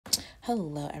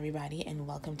Hello everybody and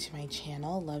welcome to my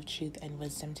channel, Love, Truth, and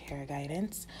Wisdom Tarot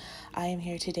Guidance. I am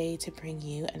here today to bring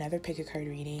you another pick a card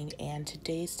reading, and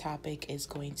today's topic is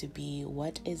going to be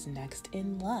what is next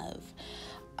in love.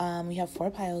 We have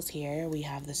 4 piles here. We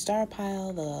have the star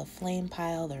pile, the flame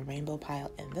pile, the rainbow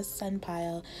pile, and the sun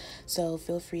pile. So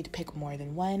feel free to pick more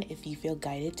than one if you feel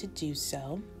guided to do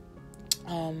so.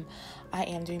 I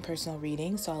am doing personal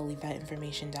readings, so I'll leave that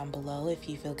information down below if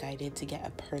you feel guided to get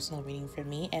a personal reading from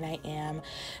me. And I am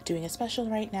doing a special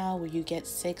right now where you get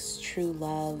 6 true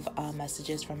love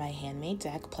messages from my handmade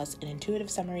deck plus an intuitive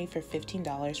summary for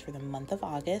 $15 for the month of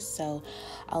August. So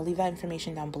I'll leave that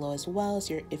information down below as well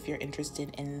if you're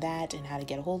interested in that and how to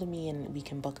get a hold of me, and we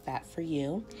can book that for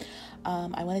you.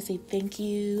 I want to say thank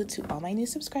you to all my new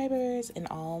subscribers and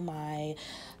all my,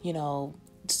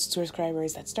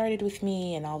 subscribers that started with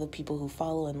me and all the people who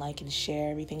follow and like and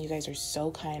share everything. You guys are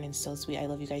so kind and so sweet. I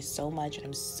love you guys so much, and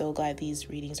I'm so glad these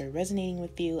readings are resonating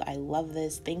with you. I love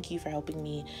this. Thank you for helping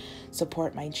me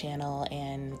support my channel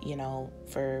and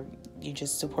for you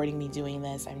just supporting me doing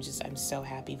this. I'm so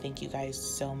happy. Thank you guys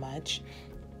so much.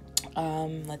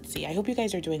 Let's see. I hope you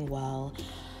guys are doing well.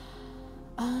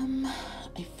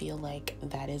 I feel like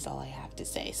that is all I have to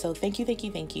say. So thank you. Thank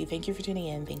you for tuning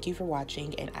in. Thank you for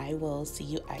watching, and I will see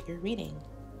you at your reading.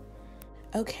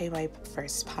 Okay, my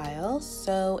first pile.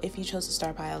 So if you chose the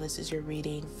star pile, this is your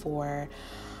reading for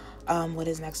what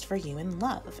is next for you in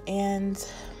love. And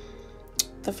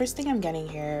the first thing I'm getting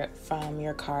here from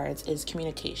your cards is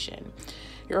communication.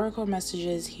 Your oracle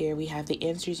messages here, we have the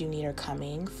answers you need are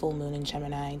coming. Full moon in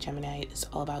Gemini. Gemini is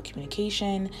all about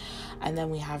communication. And then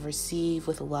we have receive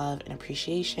with love and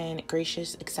appreciation.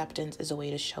 Gracious acceptance is a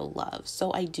way to show love.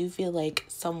 So I do feel like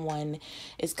someone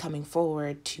is coming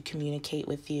forward to communicate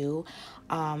with you.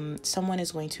 Someone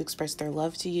is going to express their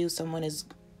love to you. Someone is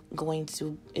wanting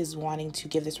to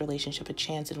give this relationship a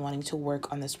chance and wanting to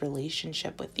work on this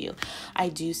relationship with you. I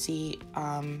do see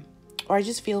or I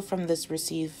just feel from this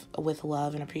receive with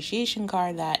love and appreciation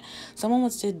card that someone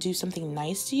wants to do something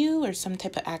nice to you or some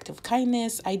type of act of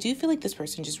kindness. I do feel like this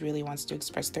person just really wants to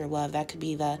express their love. That could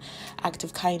be the act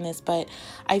of kindness, but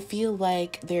I feel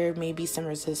like there may be some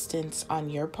resistance on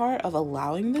your part of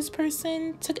allowing this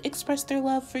person to express their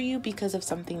love for you because of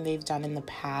something they've done in the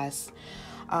past,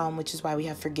 which is why we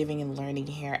have forgiving and learning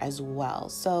here as well.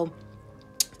 So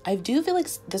I do feel like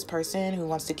this person who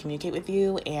wants to communicate with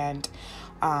you, and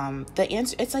the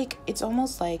answer, it's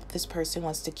almost like this person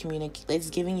wants to communicate,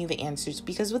 it's giving you the answers,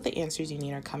 because with the answers you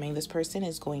need are coming, this person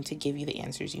is going to give you the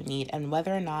answers you need. And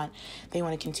whether or not they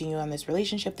want to continue on this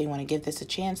relationship, they want to give this a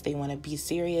chance, they want to be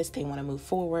serious, they want to move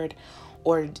forward,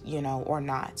 or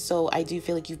not. So I do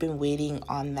feel like you've been waiting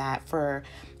on that for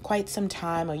quite some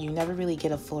time, or you never really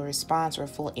get a full response or a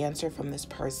full answer from this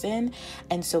person.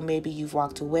 And so maybe you've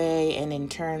walked away, and in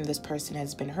turn this person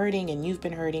has been hurting and you've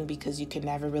been hurting because you can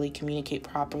never really communicate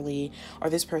properly, or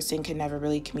this person can never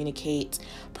really communicate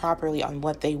properly on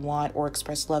what they want or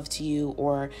express love to you,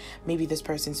 or maybe this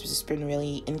person's just been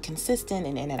really inconsistent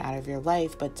and in and out of your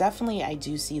life. But definitely I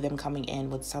do see them coming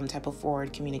in with some type of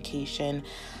forward communication.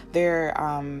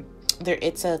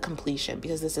 It's a completion,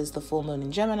 because this is the full moon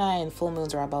in Gemini, and full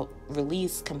moons are about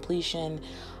release, completion,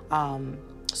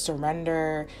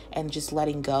 surrender, and just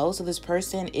letting go. So this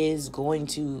person is going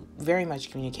to very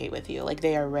much communicate with you. Like,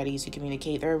 they are ready to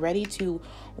communicate. They're ready to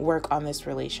work on this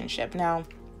relationship. Now,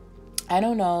 I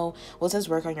don't know, well, it says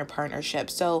work on your partnership.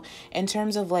 So in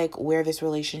terms of like where this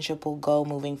relationship will go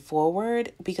moving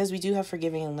forward, because we do have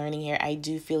forgiving and learning here, I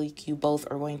do feel like you both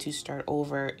are going to start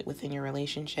over within your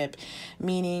relationship,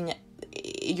 meaning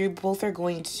you both are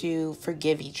going to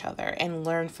forgive each other and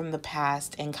learn from the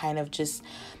past, and kind of just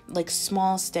like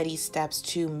small steady steps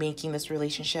to making this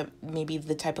relationship maybe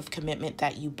the type of commitment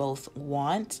that you both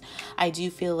want. I do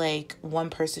feel like one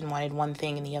person wanted one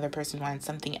thing and the other person wanted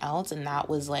something else, and that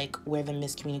was like where the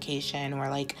miscommunication or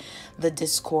like the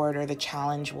discord or the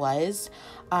challenge was.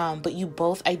 But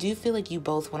I do feel like you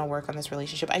both want to work on this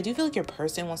relationship. I do feel like your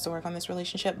person wants to work on this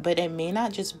relationship, but it may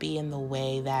not just be in the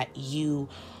way that you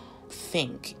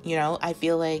think. I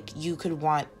feel like you could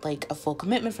want like a full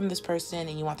commitment from this person,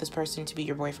 and you want this person to be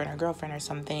your boyfriend or girlfriend or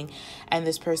something, and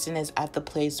this person is at the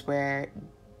place where,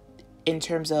 in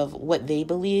terms of what they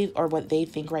believe or what they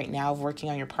think right now of working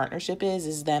on your partnership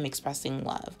is them expressing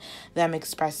love, them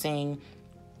expressing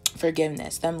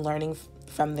forgiveness, them learning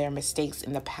from their mistakes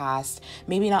in the past.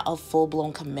 Maybe not a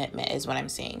full-blown commitment is what I'm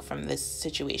saying from this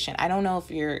situation. I don't know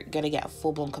if you're gonna get a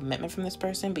full-blown commitment from this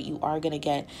person, but you are gonna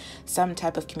get some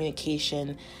type of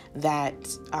communication that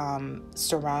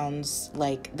surrounds,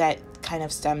 like, that kind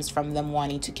of stems from them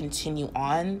wanting to continue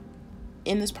on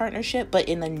in this partnership, but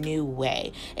in a new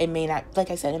way. It may not,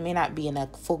 like I said, it may not be in a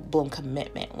full-blown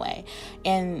commitment way,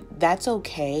 and that's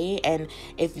okay. And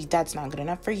if that's not good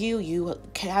enough for you, you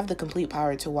can have the complete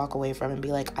power to walk away from and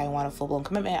be like, I want a full-blown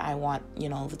commitment. I want, you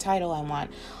know, the title, I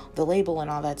want the label and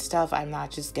all that stuff. I'm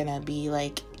not just gonna be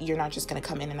like, you're not just gonna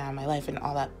come in and out of my life and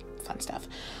all that fun stuff.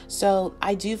 So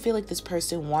I do feel like this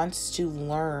person wants to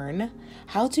learn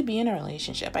how to be in a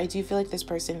relationship. I do feel like this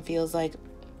person feels like,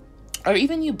 or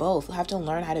even you both have to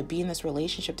learn how to be in this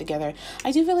relationship together.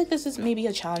 I do feel like this is maybe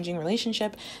a challenging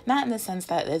relationship, not in the sense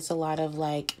that it's a lot of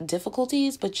like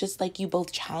difficulties, but just like you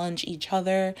both challenge each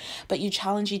other, but you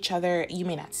challenge each other. You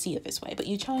may not see it this way, but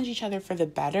you challenge each other for the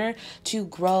better, to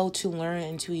grow, to learn,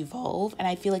 and to evolve. And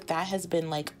I feel like that has been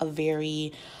like a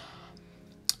very,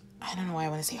 I don't know why I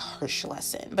want to say harsh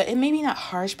lesson, but it may be not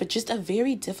harsh, but just a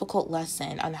very difficult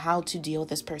lesson on how to deal with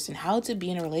this person, how to be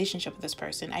in a relationship with this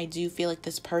person. I do feel like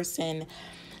this person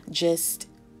just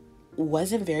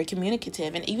wasn't very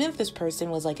communicative. And even if this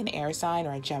person was like an air sign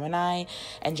or a Gemini,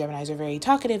 and Geminis are very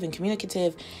talkative and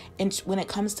communicative, and when it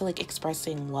comes to like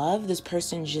expressing love, this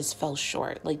person just fell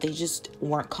short. Like they just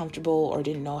weren't comfortable or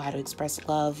didn't know how to express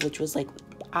love, which was like,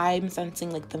 I'm sensing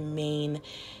like the main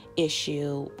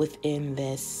issue within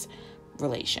this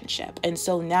relationship. And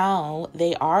so now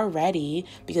they are ready,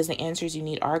 because the answers you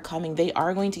need are coming. They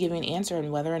are going to give you an answer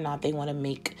on whether or not they want to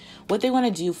make what they want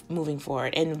to do moving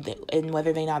forward, and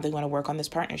whether they want to work on this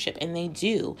partnership, and they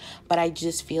do. But I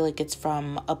just feel like it's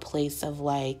from a place of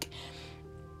like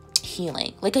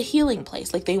healing, like a healing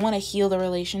place. Like they want to heal the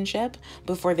relationship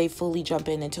before they fully jump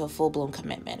into a full-blown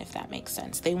commitment, if that makes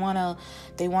sense. They want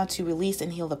to release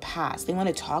and heal the past. They want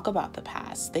to talk about the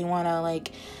past. They want to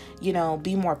like, you know,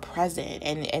 be more present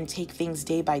and take things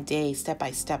day by day, step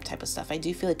by step type of stuff. I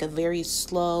do feel like a very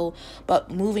slow but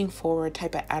moving forward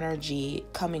type of energy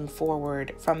coming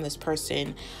forward from this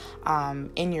person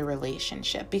in your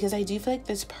relationship, because I do feel like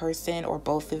this person or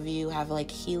both of you have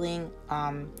like healing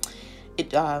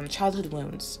childhood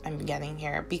wounds I'm getting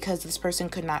here, because this person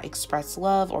could not express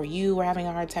love, or you were having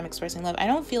a hard time expressing love. I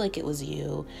don't feel like it was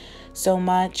you so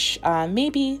much,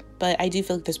 maybe, but I do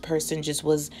feel like this person just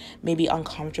was maybe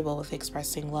uncomfortable with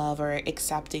expressing love or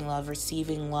accepting love,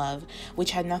 receiving love, which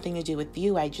had nothing to do with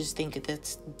you. I just think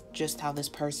that's just how this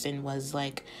person was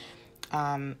like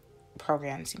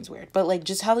programmed. Seems weird, but like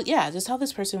just how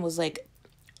this person was like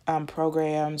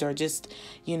programs, or just,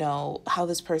 you know, how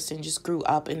this person just grew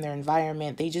up in their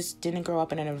environment. They just didn't grow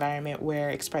up in an environment where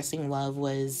expressing love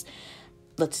was,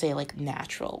 let's say, like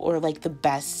natural, or like the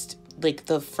best, like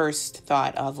the first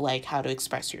thought of like how to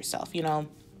express yourself, you know.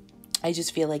 I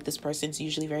just feel like this person's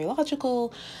usually very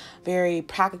logical, very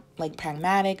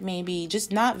pragmatic, maybe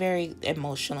just not very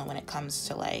emotional when it comes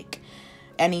to like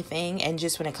anything. And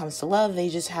just when it comes to love, they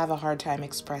just have a hard time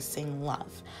expressing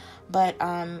love. But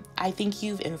I think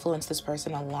you've influenced this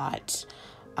person a lot.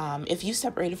 If you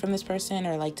separated from this person,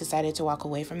 or like decided to walk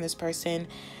away from this person,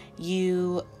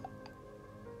 you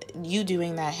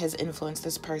doing that has influenced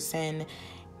this person,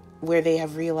 where they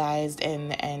have realized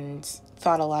and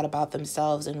thought a lot about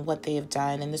themselves and what they have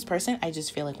done. And this person, I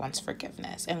just feel like, wants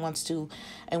forgiveness and wants to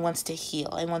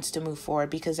heal and wants to move forward,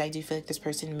 because I do feel like this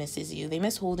person misses you. They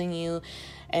miss holding you,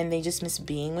 and they just miss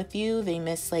being with you. They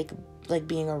miss like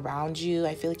being around you.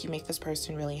 I feel like you make this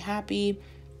person really happy,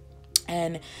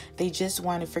 and they just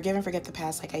want to forgive and forget the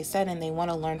past, like I said, and they want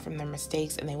to learn from their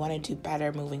mistakes, and they want to do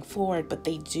better moving forward. But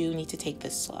they do need to take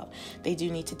this slow. They do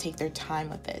need to take their time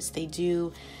with this. They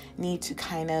do need to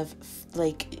kind of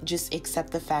like just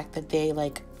accept the fact that they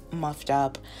like muffed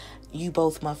up. You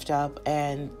both muffed up,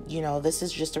 and you know, this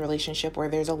is just a relationship where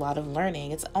there's a lot of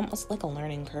learning. It's almost like a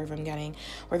learning curve I'm getting,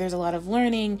 where there's a lot of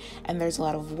learning and there's a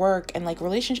lot of work, and like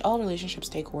all relationships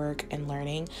take work and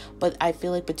learning. But I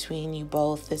feel like between you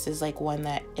both, this is like one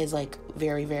that is like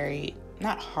very, very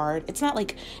not hard. It's not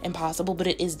like impossible, but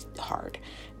it is hard,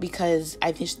 because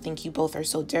I just think you both are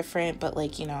so different, but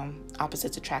like, you know,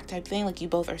 opposites attract type thing. Like you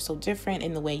both are so different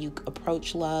in the way you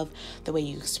approach love, the way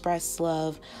you express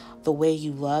love, the way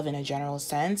you love in a general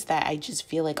sense, that I just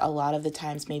feel like a lot of the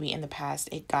times maybe in the past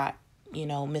it got, you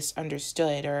know,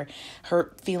 misunderstood, or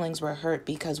feelings were hurt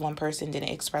because one person didn't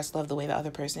express love the way the other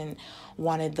person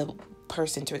wanted the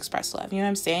person to express love. You know what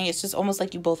I'm saying? It's just almost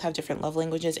like you both have different love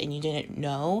languages and you didn't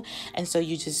know. And so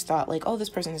you just thought like, oh, this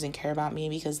person doesn't care about me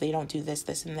because they don't do this,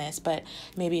 this, and this. But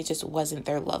maybe it just wasn't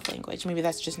their love language. Maybe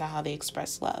that's just not how they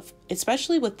express love.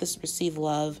 Especially with this receive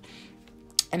love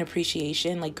and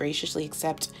appreciation, like graciously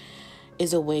accept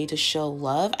is a way to show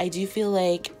love. I do feel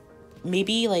like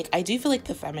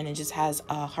the feminine just has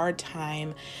a hard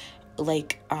time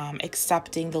like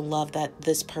accepting the love that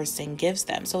this person gives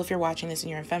them. So if you're watching this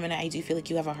and you're feminine, I do feel like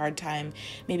you have a hard time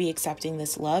maybe accepting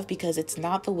this love because it's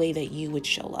not the way that you would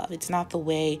show love. It's not the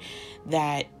way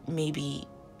that maybe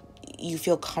you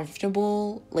feel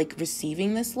comfortable like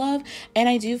receiving this love. And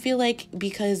I do feel like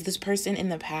because this person in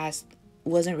the past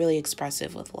wasn't really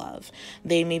expressive with love,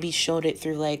 they maybe showed it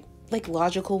through like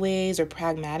logical ways or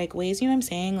pragmatic ways, you know what I'm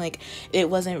saying? Like it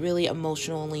wasn't really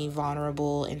emotionally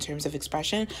vulnerable in terms of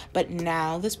expression, but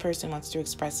now this person wants to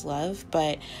express love.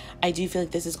 But I do feel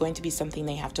like this is going to be something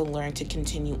they have to learn to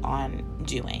continue on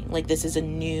doing. Like this is a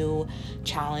new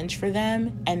challenge for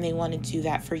them, and they want to do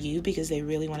that for you because they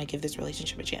really want to give this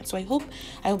relationship a chance. So I hope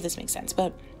this makes sense.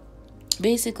 But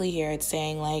basically here it's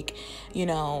saying like, you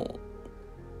know,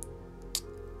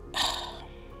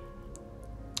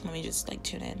 let me just like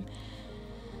tune in.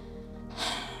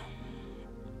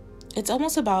 It's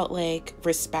almost about like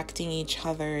respecting each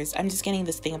other's, I'm just getting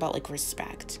this thing about like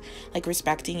respect, like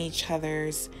respecting each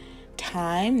other's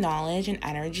time, knowledge, and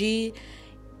energy.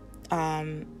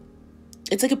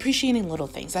 It's like appreciating little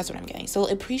things. That's what I'm getting. So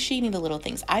appreciating the little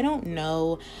things. I don't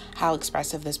know how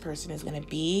expressive this person is going to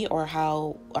be or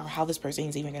how this person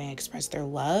is even going to express their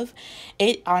love.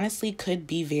 It honestly could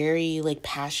be very like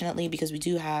passionately, because we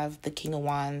do have the King of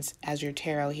Wands as your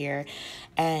tarot here,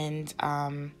 and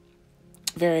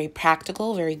very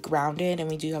practical, very grounded, and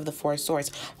we do have the Four of Swords.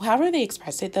 However they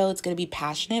express it though, it's going to be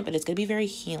passionate, but it's going to be very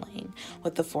healing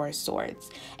with the Four of Swords.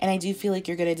 And I do feel like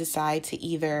you're going to decide to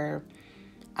either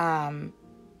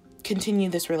continue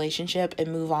this relationship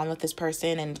and move on with this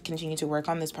person and continue to work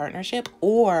on this partnership,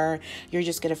 or you're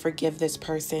just going to forgive this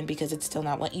person because it's still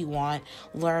not what you want,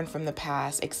 learn from the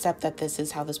past, accept that this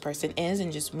is how this person is,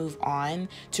 and just move on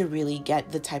to really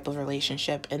get the type of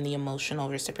relationship and the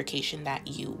emotional reciprocation that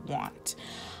you want.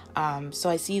 So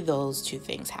I see those two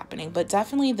things happening, but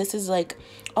definitely this is like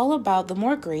all about the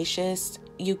more gracious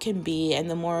you can be and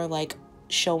the more like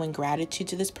showing gratitude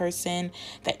to this person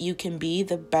that you can be,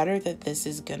 the better that this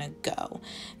is gonna go.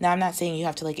 Now, I'm not saying you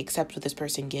have to like accept what this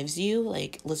person gives you,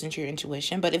 like listen to your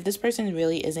intuition, but if this person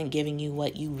really isn't giving you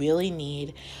what you really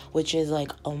need, which is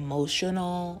like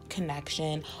emotional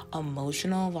connection,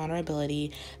 emotional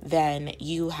vulnerability, then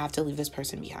you have to leave this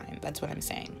person behind. That's what I'm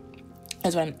saying.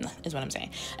 Is what I'm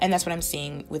saying. And that's what I'm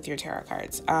seeing with your tarot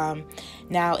cards.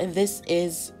 Now,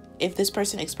 if this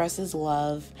person expresses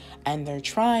love and they're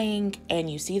trying,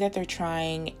 and you see that they're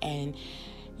trying, and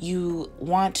you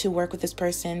want to work with this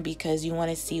person because you want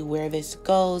to see where this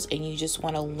goes, and you just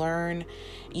want to learn,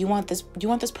 you want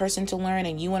this person to learn,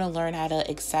 and you want to learn how to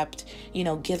accept, you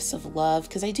know, gifts of love,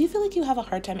 because I do feel like you have a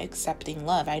hard time accepting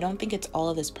love. I don't think it's all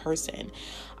of this person.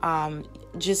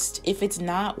 Just if it's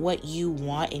not what you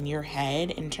want in your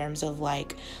head in terms of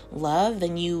like love,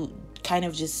 then you kind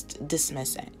of just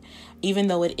dismiss it. Even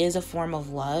though it is a form of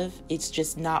love, it's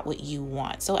just not what you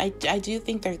want. So I do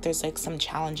think there's like some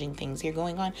challenging things here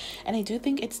going on. And I do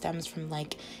think it stems from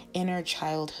like inner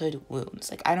childhood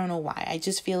wounds. Like, I don't know why. I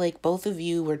just feel like both of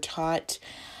you were taught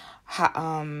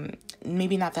how,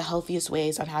 maybe not the healthiest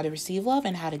ways on how to receive love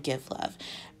and how to give love.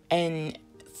 And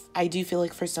I do feel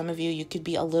like for some of you, you could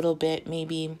be a little bit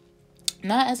maybe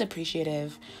not as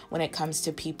appreciative when it comes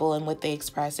to people and what they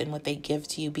express and what they give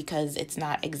to you, because it's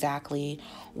not exactly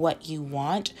what you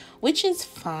want, which is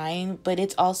fine. But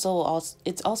it's also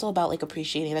about like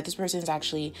appreciating that this person is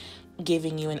actually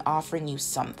giving you and offering you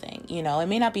something. You know, it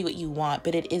may not be what you want,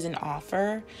 but it is an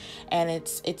offer, and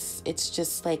it's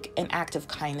just like an act of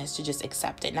kindness to just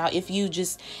accept it. Now, if you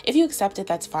accept it,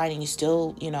 that's fine, and you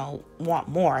still, you know, want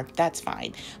more, that's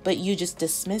fine. But you just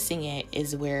dismissing it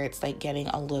is where it's like getting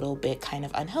a little bit kind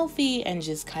of unhealthy, and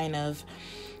just kind of,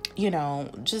 you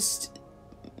know, just,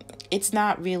 it's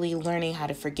not really learning how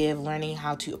to forgive, learning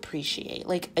how to appreciate.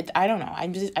 Like, I don't know.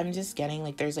 I'm just getting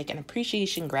like there's like an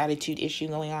appreciation, gratitude issue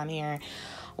going on here,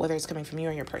 whether it's coming from you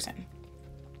or your person.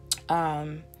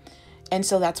 And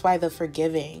so that's why the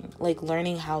forgiving, like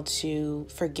learning how to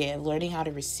forgive, learning how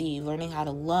to receive, learning how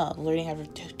to love, learning how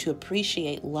to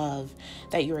appreciate love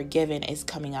that you are given is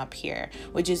coming up here,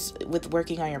 which is with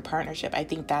working on your partnership. I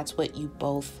think that's what you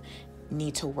both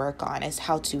need to work on, is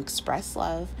how to express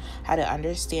love, how to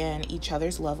understand each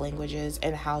other's love languages,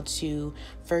 and how to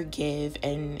forgive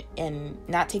and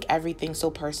not take everything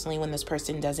so personally when this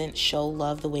person doesn't show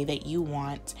love the way that you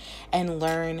want, and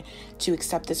learn to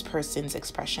accept this person's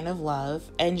expression of love.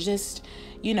 And just,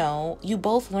 you know, you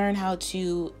both learn how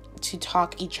to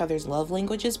talk each other's love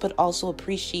languages, but also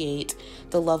appreciate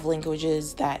the love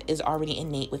languages that is already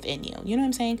innate within you. You know what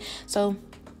I'm saying? So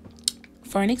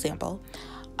for an example,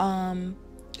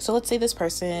 So let's say this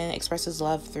person expresses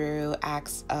love through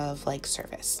acts of like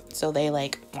service. So they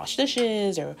like wash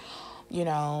dishes, or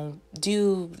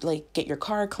do like get your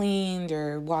car cleaned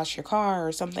or wash your car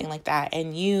or something like that.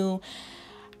 And you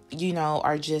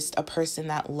are just a person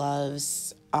that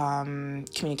loves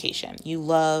communication. You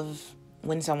love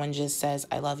when someone just says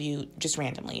I love you just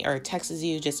randomly, or texts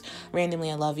you just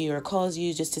randomly I love you, or calls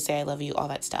you just to say I love you, all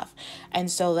that stuff. And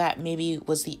so that maybe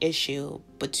was the issue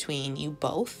between you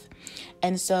both.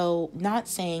 And so not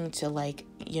saying to like,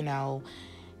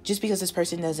 just because this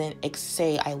person doesn't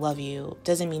say I love you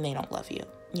doesn't mean they don't love you.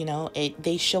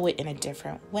 They show it in a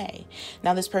different way.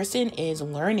 Now this person is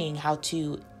learning how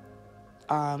to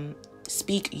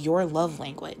speak your love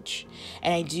language,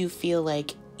 and I do feel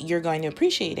like you're going to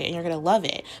appreciate it and you're going to love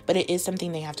it, but it is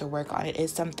something they have to work on. It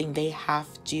is something they have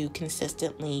to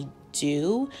consistently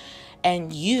do,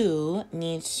 and you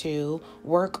need to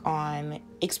work on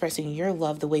expressing your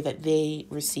love the way that they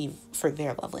receive for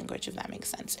their love language, if that makes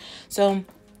sense. So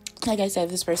like I said,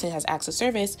 if this person has acts of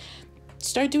service,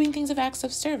 start doing things of acts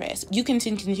of service. You can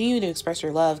continue to express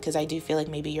your love, because I do feel like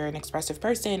maybe you're an expressive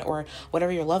person or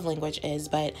whatever your love language is,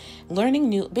 but learn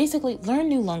new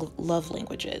love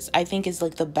languages, I think is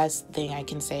like the best thing I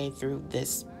can say through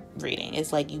this reading.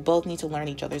 It's like you both need to learn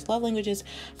each other's love languages,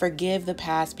 forgive the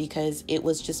past, because it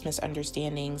was just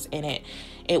misunderstandings, and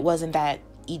it wasn't that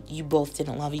you both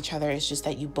didn't love each other. It's just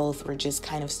that you both were just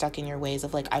kind of stuck in your ways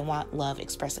of like, I want love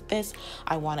expressed like this,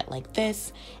 I want it like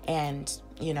this, and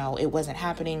it wasn't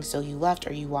happening, so you left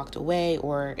or you walked away,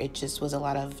 or it just was a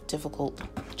lot of difficult,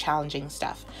 challenging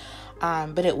stuff.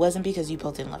 But it wasn't because you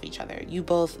both didn't love each other.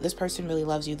 This person really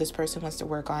loves you. This person wants to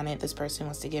work on it. This person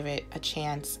wants to give it a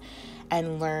chance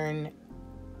and learn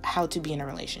how to be in a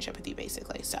relationship with you,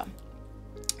 basically. So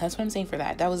that's what I'm saying for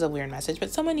that. That was a weird message, but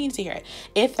someone needs to hear it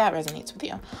if that resonates with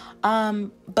you.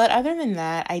 But other than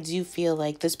that, I do feel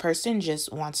like this person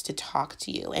just wants to talk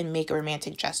to you and make a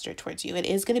romantic gesture towards you. It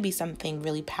is going to be something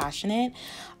really passionate,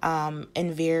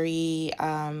 and very,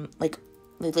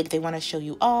 like they want to show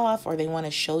you off, or they want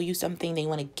to show you something. They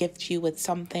want to gift you with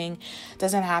something. It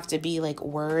doesn't have to be like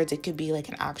words. It could be like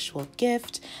an actual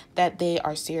gift that they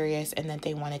are serious and that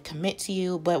they want to commit to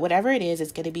you. But whatever it is,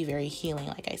 it's going to be very healing.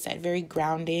 Like I said, very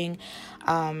grounding.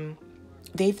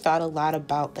 They've thought a lot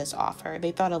about this offer.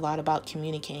 They thought a lot about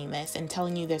communicating this and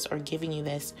telling you this or giving you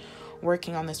this,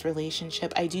 working on this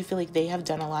relationship. I do feel like they have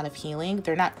done a lot of healing.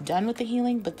 They're not done with the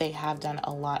healing, but they have done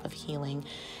a lot of healing.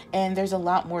 And there's a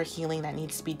lot more healing that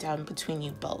needs to be done between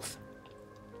you both.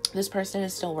 This person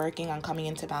is still working on coming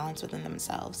into balance within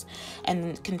themselves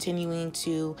and continuing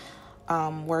to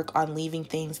work on leaving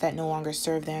things that no longer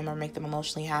serve them or make them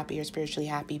emotionally happy or spiritually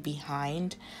happy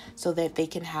behind, so that they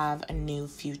can have a new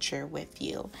future with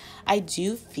you. I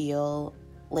do feel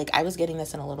like I was getting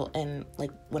this in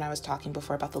like when I was talking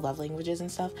before about the love languages and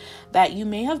stuff, that you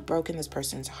may have broken this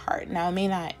person's heart. Now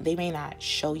they may not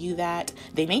show you that.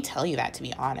 They may tell you that, to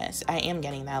be honest. I am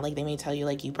getting that. Like they may tell you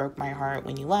like, you broke my heart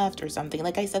when you left or something.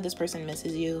 Like I said, this person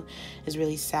misses you, is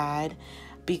really sad,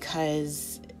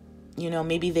 because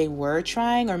maybe they were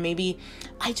trying, or maybe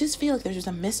I just feel like there's just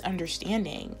a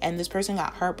misunderstanding and this person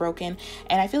got heartbroken,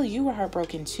 and I feel you were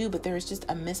heartbroken too, but there was just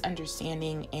a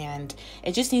misunderstanding, and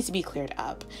it just needs to be cleared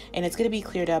up. And it's going to be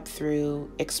cleared up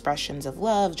through expressions of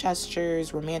love,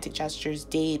 gestures, romantic gestures,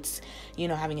 dates,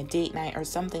 having a date night or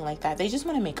something like that. They just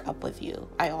want to make up with you.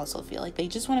 I also feel like they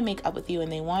just want to make up with you,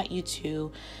 and they want you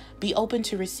to be open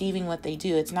to receiving what they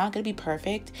do. It's not going to be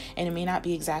perfect, and it may not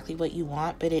be exactly what you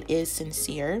want, but it is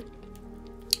sincere,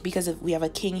 because we have a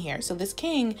king here. So this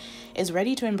king is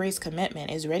ready to embrace commitment,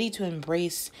 is ready to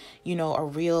embrace, a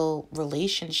real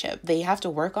relationship. They have to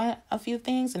work on a few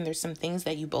things, and there's some things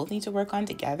that you both need to work on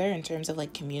together in terms of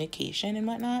like communication and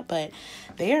whatnot, but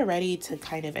they are ready to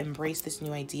kind of embrace this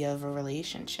new idea of a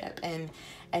relationship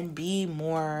and be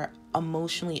more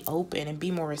emotionally open and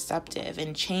be more receptive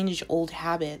and change old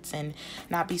habits and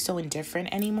not be so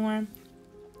indifferent anymore.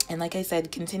 And like I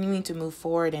said, continuing to move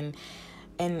forward and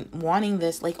wanting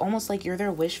this, like almost like you're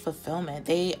their wish fulfillment.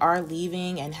 They are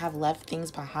leaving and have left things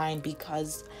behind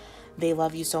because they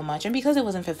love you so much and because it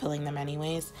wasn't fulfilling them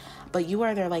anyways. But you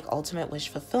are their like ultimate wish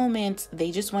fulfillment.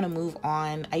 They just want to move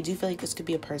on. I do feel like this could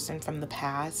be a person from the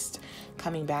past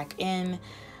coming back in.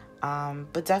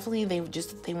 But definitely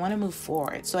they want to move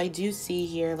forward. So I do see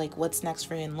here like what's next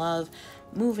for you in love,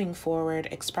 moving forward,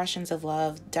 expressions of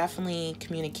love, definitely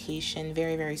communication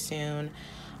very, very soon.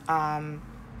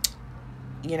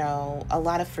 you know, a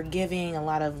lot of forgiving, a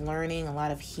lot of learning, a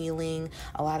lot of healing,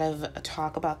 a lot of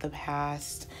talk about the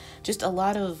past, just a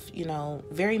lot of, you know,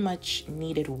 very much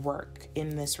needed work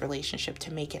in this relationship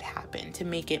to make it happen, to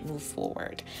make it move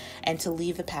forward, and to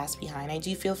leave the past behind. I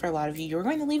do feel for a lot of you, you're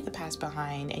going to leave the past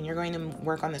behind and you're going to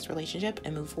work on this relationship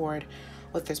and move forward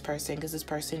with this person, because this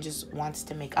person just wants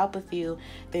to make up with you.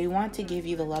 They want to give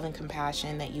you the love and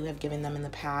compassion that you have given them in the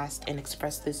past and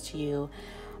express this to you.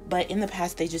 But in the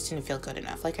past, they just didn't feel good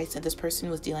enough. Like I said, this person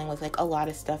was dealing with like a lot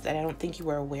of stuff that I don't think you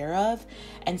were aware of.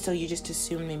 And so you just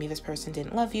assumed maybe this person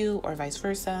didn't love you, or vice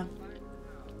versa.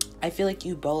 I feel like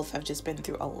you both have just been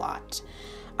through a lot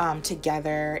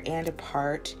together and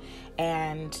apart.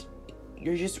 And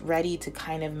you're just ready to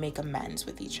kind of make amends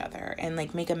with each other, and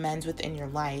like make amends within your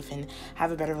life and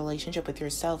have a better relationship with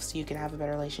yourself so you can have a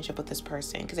better relationship with this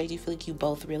person. Because I do feel like you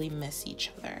both really miss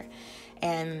each other.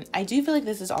 And I do feel like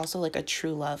this is also like a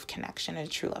true love connection, a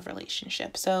true love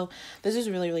relationship. So this is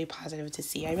really, really positive to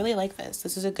see. I really like this.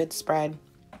 This is a good spread.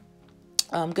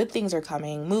 Good things are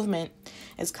coming. Movement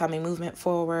is coming. Movement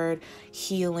forward,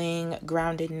 healing,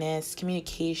 groundedness,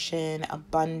 communication,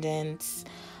 abundance,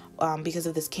 because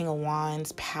of this King of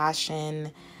Wands,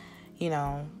 passion, you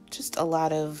know, just a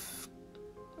lot of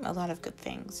good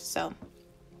things. So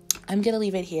I'm going to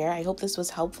leave it here. I hope this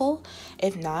was helpful.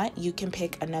 If not, you can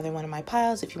pick another one of my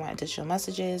piles if you want additional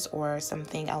messages or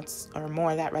something else or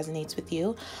more that resonates with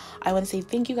you. I want to say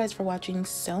thank you guys for watching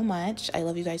so much. I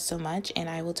love you guys so much, and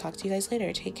I will talk to you guys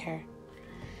later. Take care.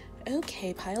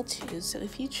 Okay, pile 2. So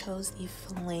if you chose the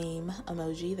flame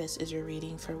emoji, this is your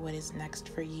reading for what is next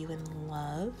for you in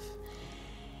love.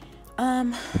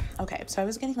 Okay, so I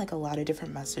was getting like a lot of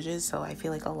different messages, so I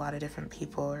feel like a lot of different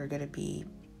people are going to be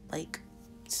like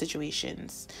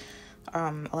situations.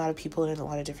 A lot of people in a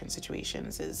lot of different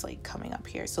situations is like coming up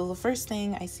here. So the first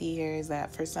thing I see here is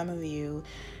that for some of you,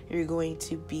 you're going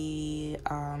to be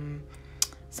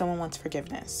someone wants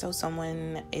forgiveness. So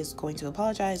someone is going to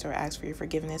apologize or ask for your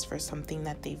forgiveness for something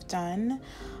that they've done.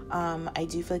 I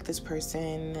do feel like this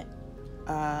person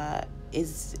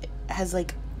has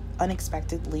like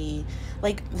unexpectedly,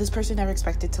 like this person never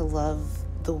expected to love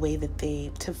the way that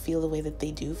to feel the way that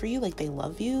they do for you, like they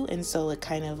love you, and so it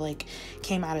kind of like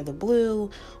came out of the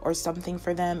blue or something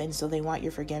for them, and so they want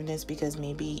your forgiveness because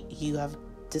maybe you have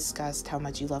discussed how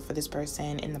much you love for this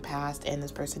person in the past and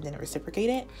this person didn't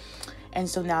reciprocate it, and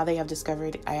so now they have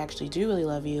discovered, I actually do really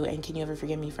love you, and can you ever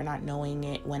forgive me for not knowing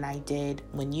it when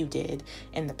you did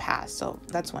in the past. So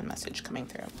that's one message coming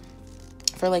through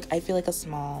for like, I feel like a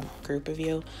small group of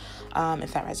you,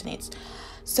 if that resonates.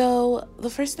 So the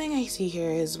first thing I see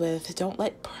here is with don't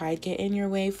let pride get in your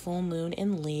way, full moon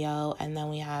in Leo, and then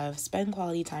we have spend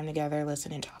quality time together,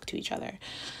 listen and talk to each other.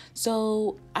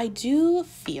 So I do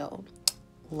feel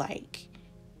like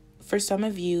for some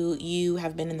of you, you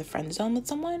have been in the friend zone with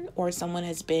someone, or someone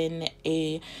has been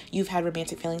you've had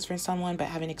romantic feelings for someone but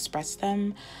haven't expressed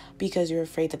them because you're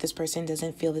afraid that this person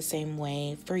doesn't feel the same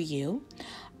way for you.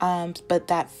 But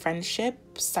that friendship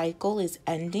cycle is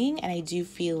ending, and I do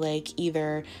feel like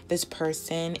either this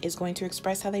person is going to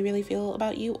express how they really feel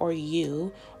about you, or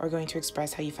you are going to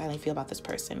express how you finally feel about this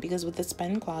person. Because with the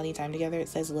spend quality time together, it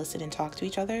says listen and talk to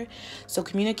each other. So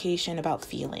communication about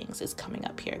feelings is coming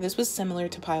up here. This was similar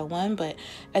to pile 1, but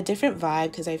a different vibe,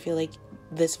 because I feel like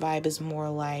this vibe is more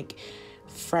like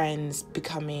friends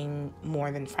becoming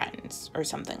more than friends or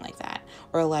something like that,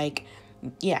 or like,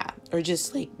 yeah, or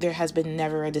just like there has been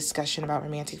never a discussion about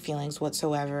romantic feelings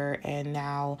whatsoever, and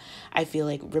now I feel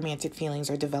like romantic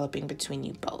feelings are developing between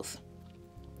you both,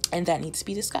 and that needs to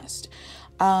be discussed.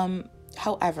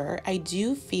 However, I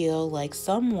do feel like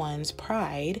someone's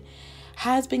pride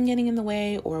has been getting in the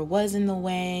way, or was in the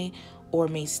way, or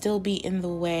may still be in the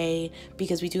way,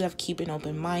 because we do have keep an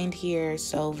open mind here.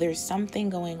 So there's something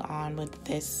going on with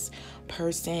this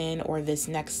person or this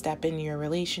next step in your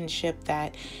relationship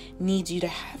that needs you to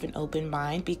have an open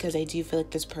mind, because I do feel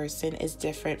like this person is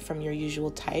different from your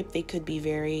usual type. They could be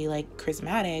very like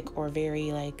charismatic, or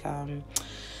very like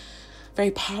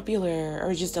very popular,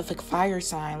 or just a like fire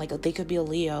sign, like they could be a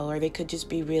Leo, or they could just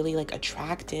be really like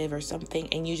attractive or something,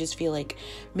 and you just feel like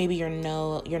maybe you're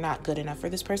not good enough for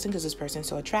this person because this person's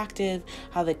so attractive.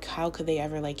 How could they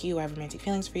ever like you or have romantic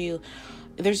feelings for you?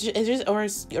 Or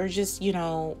just you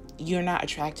know, you're not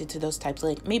attracted to those types.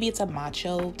 Like maybe it's a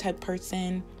macho type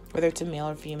person, whether it's a male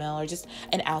or female, or just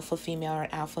an alpha female or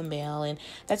an alpha male, and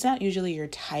that's not usually your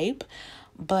type.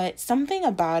 But something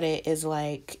about it is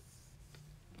like,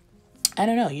 I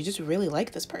don't know, you just really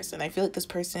like this person. I feel like this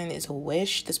person is a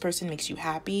wish. This person makes you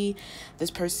happy.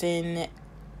 This person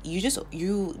you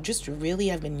just really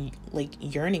have been like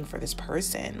yearning for this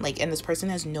person, like, and this person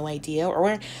has no idea,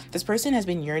 or this person has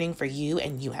been yearning for you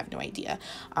and you have no idea.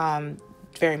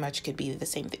 Very much could be the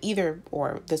same thing, either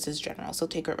or. This is general, so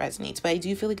take what resonates. But I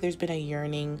do feel like there's been a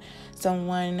yearning.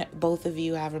 Both of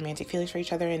you have romantic feelings for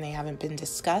each other and they haven't been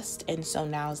discussed, and so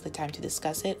now is the time to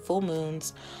discuss it. Full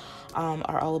moons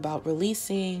are all about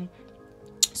releasing,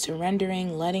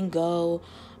 surrendering, letting go.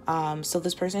 So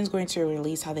this person is going to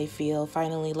release how they feel,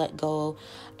 finally let go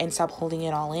and stop holding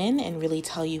it all in and really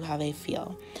tell you how they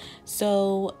feel.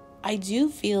 So I do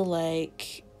feel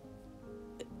like,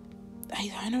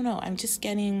 I don't know, I'm just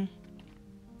getting,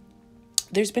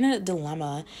 there's been a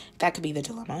dilemma. That could be the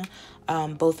dilemma.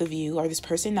 Both of you, or this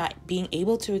person not being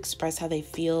able to express how they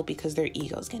feel because their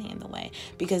ego's getting in the way,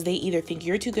 because they either think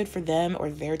you're too good for them or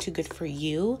they're too good for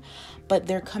you. But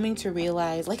they're coming to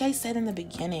realize, like I said in the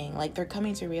beginning, like they're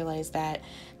coming to realize that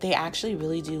they actually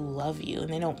really do love you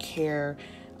and they don't care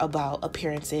about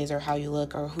appearances or how you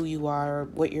look or who you are or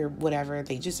what you're, whatever.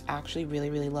 They just actually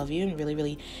really, really love you and really,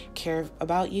 really care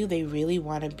about you. They really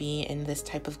want to be in this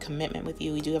type of commitment with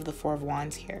you. We do have the Four of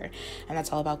Wands here, and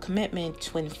that's all about commitment,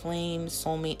 twin flame,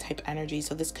 soulmate type energy.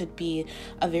 So this could be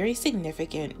a very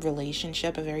significant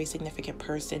relationship, a very significant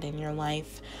person in your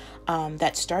life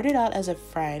that started out as a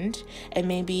friend, and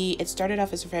maybe it started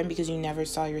off as a friend because you never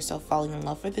saw yourself falling in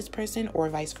love with this person, or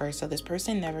vice versa. This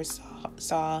person never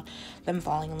saw them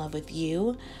falling in love with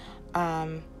you.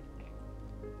 And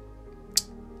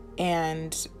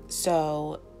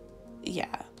so,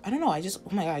 yeah, I don't know.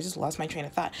 Oh my God, I just lost my train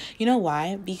of thought. You know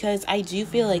why? Because I do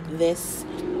feel like this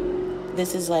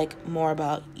is like more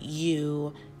about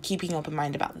you keeping open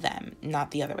mind about them, not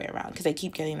the other way around, because I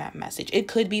keep getting that message. It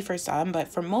could be for some, but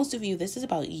for most of you, this is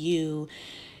about you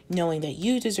knowing that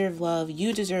you deserve love,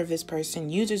 you deserve this person,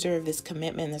 you deserve this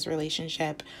commitment, this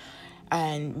relationship.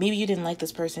 And maybe you didn't like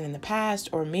this person in the past,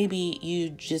 or maybe you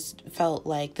just felt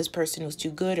like this person was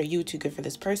too good, or you were too good for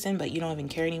this person, but you don't even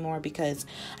care anymore, because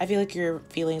I feel like your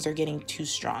feelings are getting too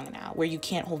strong now, where you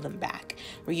can't hold them back,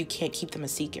 where you can't keep them a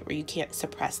secret, where you can't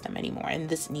suppress them anymore. And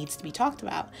this needs to be talked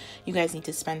about. You guys need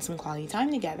to spend some quality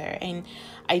time together. And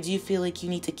I do feel like you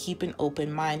need to keep an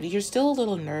open mind. You're still a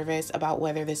little nervous about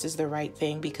whether this is the right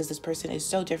thing, because this person is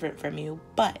so different from you,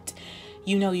 but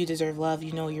you know you deserve love,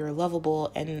 you know you're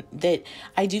lovable, and that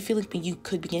I do feel like you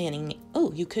could be getting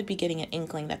an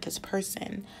inkling that this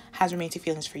person has romantic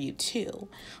feelings for you too,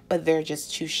 but they're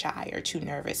just too shy or too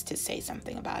nervous to say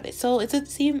something about it. So it's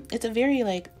a very,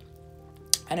 like,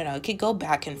 I don't know, it could go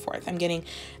back and forth. I'm getting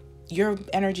your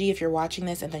energy if you're watching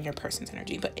this, and then your person's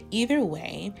energy, but either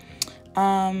way,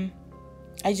 I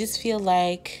just feel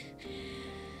like,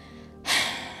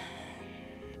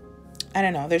 I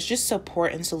don't know, there's just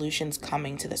support and solutions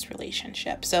coming to this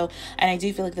relationship. So, and I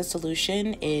do feel like the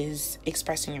solution is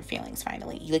expressing your feelings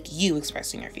finally, like you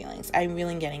expressing your feelings. I'm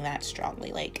really getting that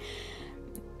strongly, like,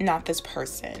 not this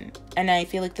person. And I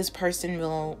feel like this person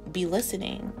will be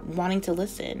listening, wanting to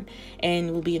listen,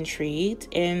 and will be intrigued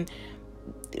and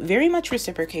very much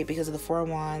reciprocate because of the Four of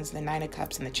Wands, the Nine of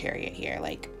Cups, and the Chariot here.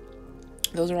 Like,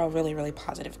 those are all really, really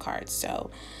positive cards.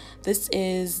 So this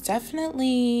is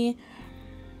definitely,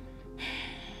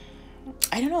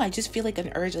 I don't know, I just feel like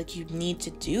an urge, like you need to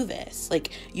do this.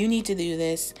 Like, you need to do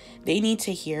this. They need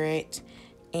to hear it.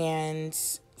 And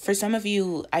for some of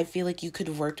you, I feel like you could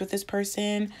have worked with this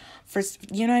person for,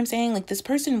 you know what I'm saying? Like, this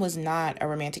person was not a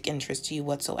romantic interest to you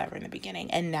whatsoever in the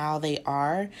beginning, and now they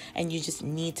are, and you just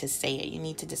need to say it. You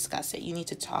need to discuss it. You need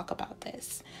to talk about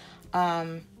this.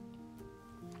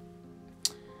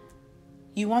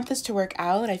 You want this to work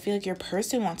out. I feel like your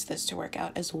person wants this to work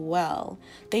out as well.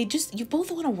 You both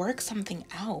want to work something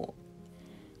out.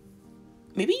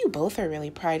 Maybe you both are really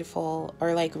prideful,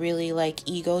 or like really like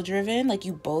ego driven. Like,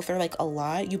 you both are like a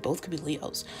lot. You both could be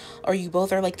Leos, or you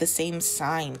both are like the same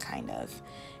sign kind of.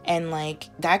 And like,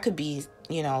 that could be,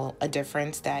 you know, a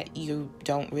difference that you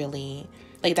don't really,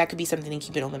 like, that could be something to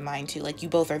keep an open mind to. Like, you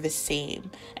both are the same,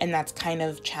 and that's kind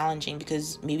of challenging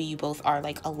because maybe you both are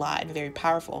like a lot and very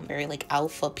powerful and very like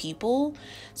alpha people.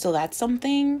 So that's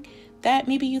something that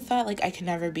maybe you thought, like, I could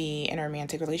never be in a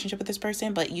romantic relationship with this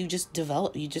person, but you just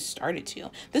started to.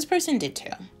 This person did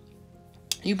too.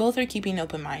 You both are keeping an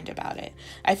open mind about it.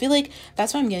 I feel like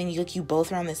that's what I'm getting. Like, you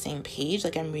both are on the same page.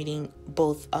 Like, I'm reading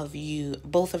both of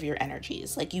your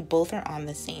energies. Like, you both are on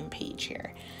the same page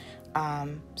here.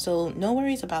 So no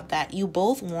worries about that. You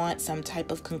both want some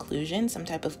type of conclusion, some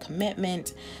type of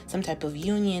commitment, some type of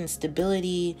union,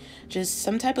 stability, just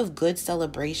some type of good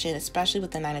celebration, especially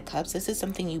with the Nine of Cups. This is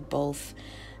something you both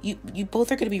you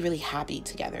both are going to be really happy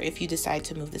together if you decide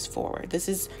to move this forward.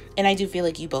 And I do feel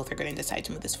like you both are going to decide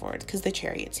to move this forward because the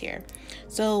Chariot's here.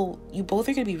 So you both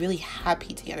are going to be really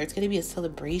happy together. It's going to be a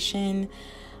celebration,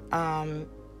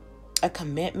 a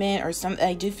commitment, or some,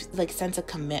 I do like sense a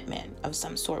commitment of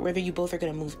some sort, whether you both are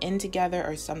going to move in together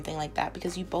or something like that,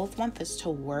 because you both want this to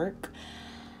work.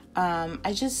 I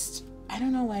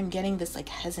don't know why I'm getting this like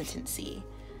hesitancy.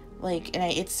 Like, and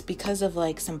it's because of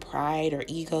like some pride or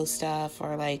ego stuff,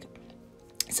 or like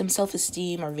some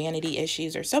self-esteem or vanity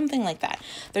issues or something like that.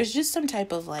 There's just some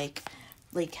type of like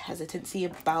hesitancy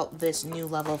about this new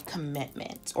level of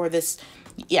commitment, or this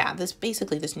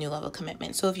new level of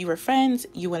commitment. So if you were friends,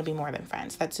 you want to be more than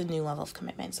friends. That's a new level of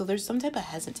commitment. So there's some type of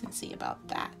hesitancy about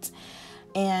that.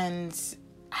 And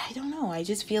I don't know. I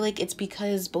just feel like it's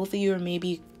because both of you are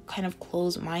maybe kind of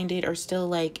closed-minded, or still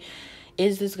like,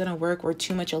 is this gonna work? We're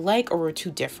too much alike, or we're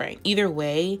too different. Either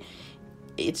way,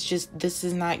 it's just, this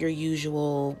is not your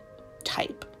usual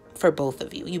type for both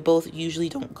of you. You both usually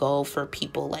don't go for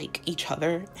people like each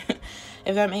other,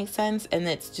 if that makes sense. And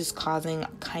it's just causing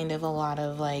kind of a lot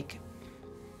of like,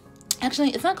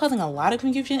 actually, it's not causing a lot of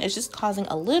confusion. It's just causing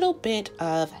a little bit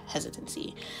of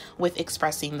hesitancy with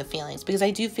expressing the feelings. Because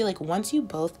I do feel like once you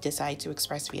both decide to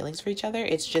express feelings for each other,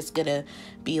 it's just gonna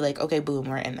be like, okay, boom,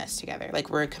 we're in this together.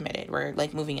 Like, we're committed. We're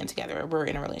like moving in together. Or we're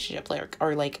in a relationship, like,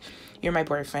 or like you're my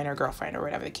boyfriend or girlfriend or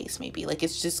whatever the case may be. Like,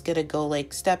 it's just gonna go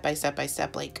like step by step by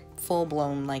step, like full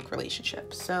blown like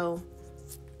relationship. So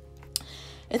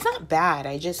it's not bad.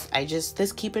 I just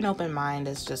this keep an open mind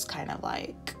is just kind of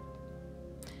like,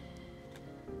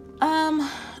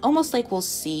 almost like we'll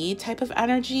see type of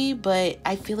energy, but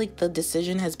I feel like the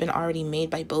decision has been already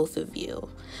made by both of you.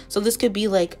 So this could be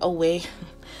like a way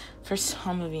for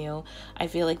some of you. I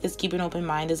feel like this keep an open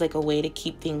mind is like a way to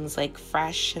keep things like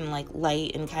fresh and like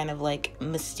light and kind of like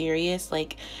mysterious.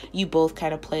 Like, you both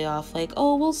kind of play off like,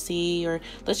 oh, we'll see, or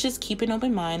let's just keep an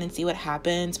open mind and see what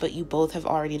happens. But you both have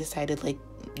already decided, like,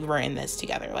 we're in this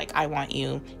together. Like, I want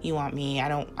you, you want me.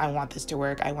 I want this to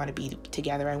work. I want to be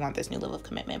together. I want this new level of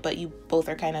commitment. But you both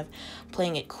are kind of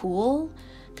playing it cool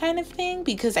kind of thing,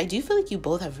 because I do feel like you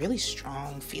both have really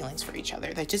strong feelings for each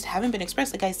other that just haven't been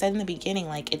expressed. Like I said in the beginning,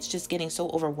 like, it's just getting so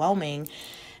overwhelming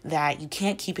that you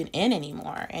can't keep it in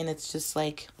anymore. And it's just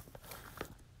like,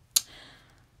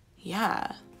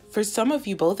 yeah, for some of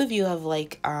you, both of you have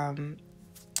like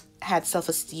had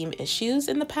self-esteem issues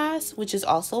in the past, which is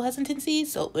also hesitancy.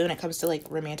 So when it comes to like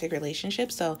romantic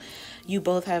relationships, so you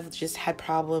both have just had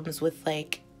problems with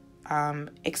like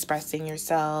expressing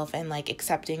yourself and like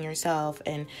accepting yourself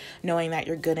and knowing that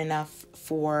you're good enough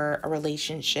for a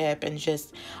relationship, and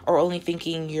just, or only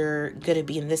thinking you're gonna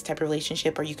be in this type of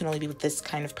relationship, or you can only be with this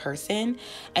kind of person.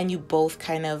 And you both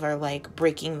kind of are like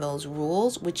breaking those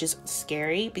rules, which is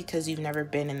scary because you've never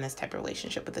been in this type of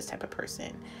relationship with this type of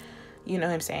person. You know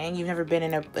what I'm saying? You've never been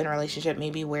in a relationship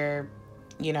maybe where,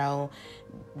 you know,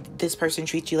 this person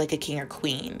treats you like a king or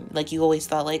queen. Like, you always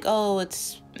thought like, oh,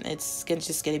 it's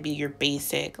just gonna be your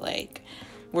basic, like,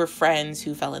 we're friends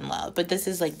who fell in love. But this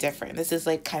is like different. This is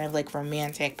like kind of like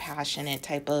romantic, passionate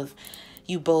type of,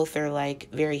 you both are like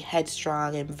very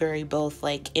headstrong and very both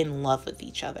like in love with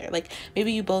each other. Like,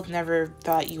 maybe you both never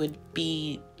thought you would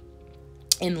be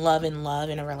in love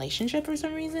in a relationship for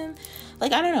some reason.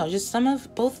 Like, I don't know, just some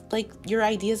of both, like, your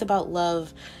ideas about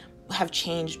love have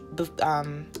changed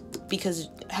because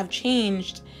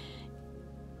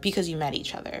you met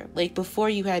each other. Like, before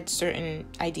you had certain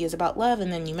ideas about love,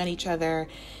 and then you met each other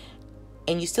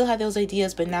and you still had those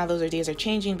ideas, but now those ideas are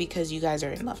changing because you guys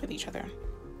are in love with each other.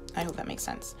 I hope that makes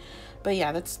sense. But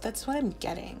yeah, that's what I'm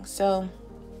getting. So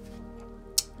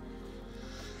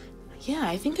yeah,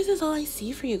 I think this is all I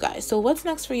see for you guys. So what's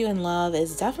next for you in love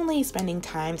is definitely spending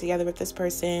time together with this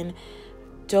person.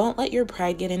 Don't let your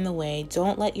pride get in the way.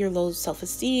 Don't let your low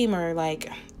self-esteem, or like,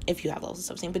 if you have low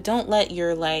self-esteem, but don't let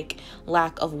your like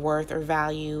lack of worth or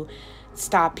value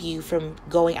stop you from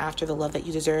going after the love that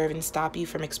you deserve, and stop you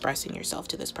from expressing yourself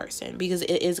to this person, because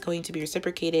it is going to be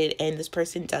reciprocated, and this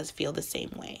person does feel the same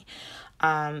way.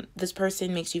 This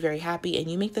person makes you very happy, and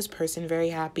you make this person very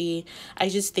happy. I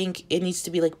just think it needs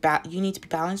to be like, you need to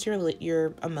balance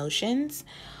your emotions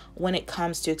when it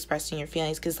comes to expressing your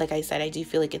feelings, because like I said, I do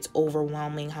feel like it's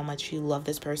overwhelming how much you love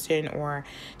this person or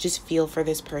just feel for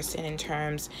this person in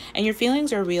terms, and your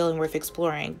feelings are real and worth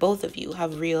exploring. Both of you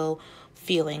have real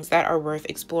feelings that are worth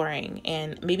exploring,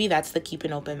 and maybe that's the keep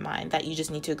an open mind, that you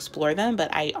just need to explore them.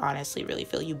 But I honestly really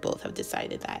feel you both have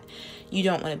decided that you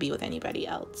don't want to be with anybody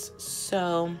else.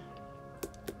 So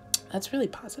that's really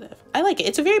positive. I like it.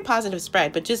 It's a very positive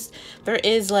spread, but just there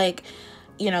is like,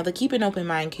 you know, the keep an open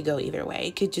mind could go either way.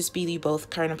 It could just be you both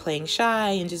kind of playing shy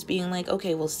and just being like,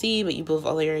 okay, we'll see, but you both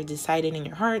already decided in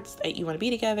your hearts that you want to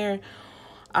be together.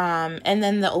 And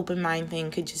then the open mind thing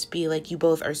could just be like you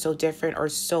both are so different or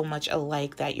so much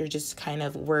alike that you're just kind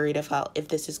of worried about if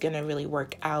this is going to really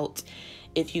work out,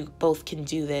 if you both can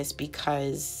do this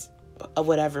because of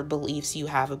whatever beliefs you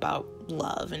have about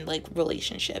love and like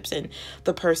relationships and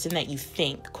the person that you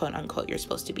think, quote unquote, you're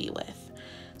supposed to be with.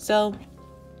 So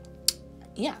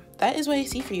yeah, that is what I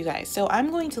see for you guys. So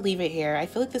I'm going to leave it here. I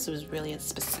feel like this was really a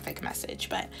specific message,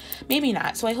 but maybe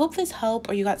not. So I hope this helped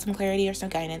or you got some clarity or some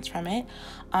guidance from it.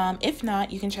 If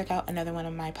not, you can check out another one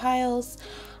of my piles.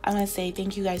 I want to say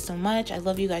thank you guys so much. I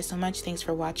love you guys so much. Thanks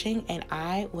for watching, and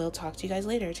I will talk to you guys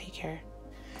later. Take care.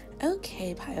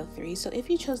 Okay, pile 3. So if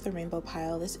you chose the rainbow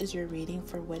pile, this is your reading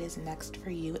for what is next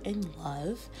for you in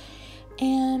love.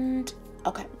 And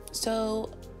okay,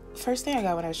 so first thing I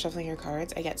got when I was shuffling your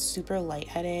cards, I get super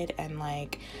lightheaded, and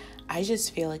like I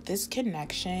just feel like this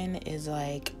connection is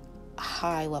like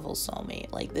high level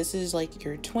soulmate. Like this is like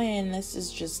your twin. This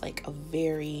is just like a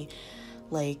very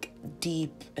like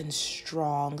deep and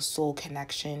strong soul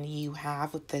connection you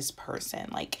have with this person.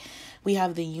 Like we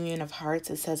have the union of hearts.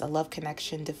 It says a love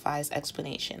connection defies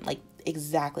explanation. Like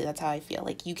exactly, that's how I feel.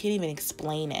 Like you can't even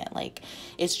explain it. Like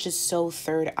it's just so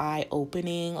third eye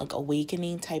opening, like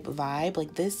awakening type vibe.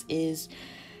 Like this is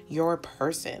your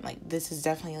person. Like this is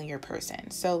definitely your person.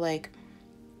 So like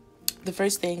the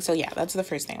first thing, so yeah, that's the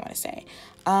first thing I want to say.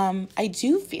 I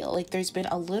do feel like there's been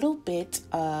a little bit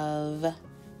of,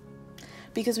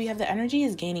 because we have the energy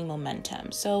is gaining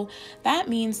momentum. So that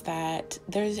means that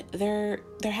there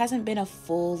hasn't been a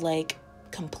full like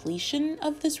completion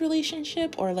of this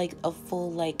relationship, or like a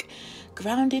full like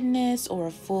groundedness, or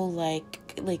a full like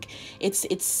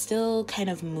it's still kind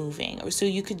of moving. Or so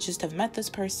you could just have met this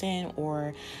person,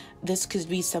 or this could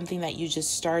be something that you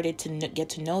just started to get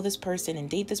to know this person and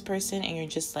date this person, and you're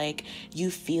just like,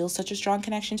 you feel such a strong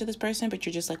connection to this person, but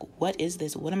you're just like, what is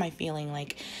this? What am I feeling?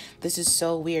 Like, this is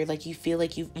so weird. Like, you feel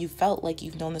like you felt like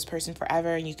you've known this person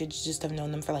forever, and you could just have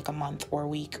known them for like a month or a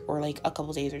week or like a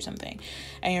couple days or something.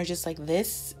 And you're just like,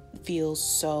 this feels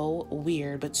so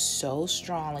weird, but so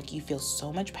strong. Like, you feel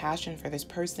so much passion for this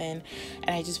person.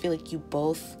 And I just feel like you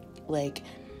both like,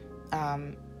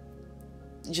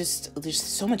 just there's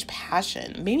so much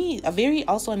passion, maybe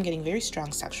I'm getting very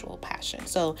strong sexual passion.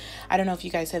 So I don't know if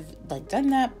you guys have like done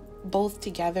that both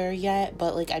together yet,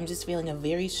 but like I'm just feeling a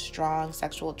very strong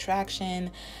sexual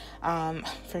attraction.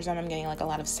 For some, I'm getting like a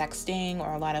lot of sexting,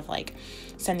 or a lot of like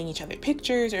sending each other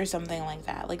pictures or something like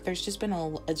that. Like there's just been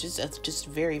it's just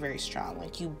very, very strong.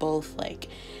 Like you both, like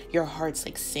your hearts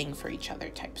like sing for each other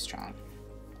type strong.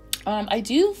 I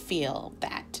do feel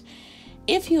that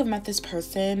if you have met this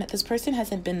person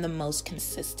hasn't been the most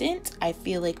consistent. I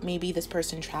feel like maybe this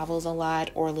person travels a lot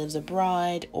or lives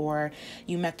abroad, or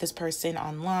you met this person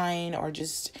online, or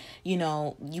just, you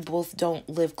know, you both don't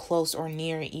live close or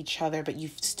near each other, but you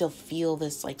still feel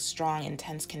this like strong,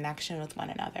 intense connection with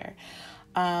one another.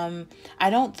 I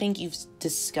don't think you've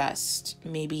discussed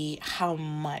maybe how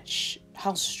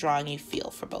strong you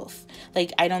feel for both.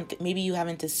 Like, maybe you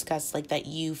haven't discussed like that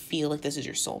you feel like this is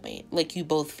your soulmate. Like you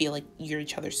both feel like you're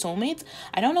each other's soulmates.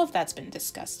 I don't know if that's been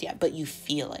discussed yet, but you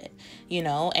feel it, you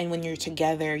know, and when you're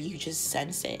together, you just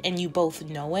sense it, and you both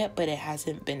know it, but it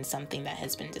hasn't been something that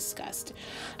has been discussed.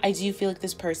 I do feel like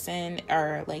this person,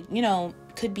 or like, you know,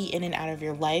 could be in and out of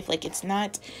your life. Like it's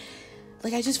not,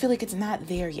 like, I just feel like it's not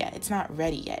there yet. It's not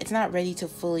ready yet. It's not ready to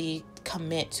fully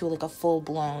commit to like a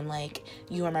full-blown, like,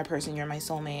 you are my person, you're my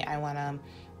soulmate, I want to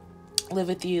live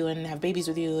with you and have babies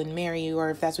with you and marry you, or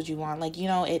if that's what you want. Like, you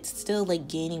know, it's still like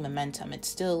gaining momentum. It's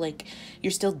still like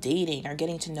you're still dating or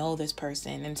getting to know this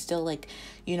person, and still like,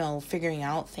 you know, figuring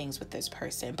out things with this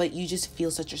person, but you just feel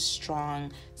such a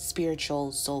strong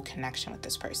spiritual soul connection with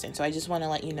this person. So I just want to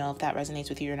let you know, if that resonates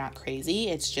with you, you're not crazy.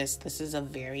 It's just, this is a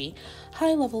very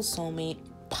high level soulmate,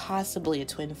 possibly a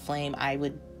twin flame, I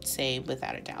would say,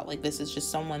 without a doubt. Like, this is just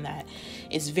someone that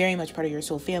is very much part of your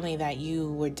soul family that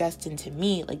you were destined to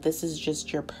meet. Like, this is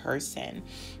just your person.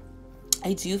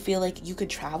 I do feel like you could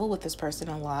travel with this person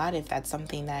a lot if that's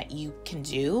something that you can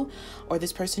do, or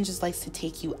this person just likes to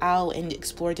take you out and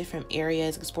explore different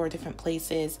areas, explore different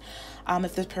places.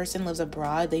 If this person lives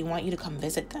abroad, they want you to come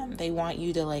visit them. They want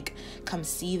you to like come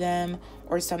see them,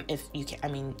 or if you can, I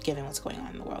mean, given what's going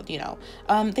on in the world, you know,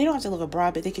 they don't have to live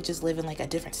abroad, but they could just live in like a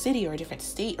different city or a different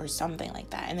state or something like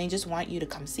that. And they just want you to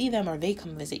come see them, or they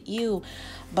come visit you.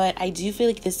 But I do feel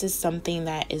like this is something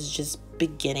that is just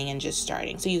beginning and just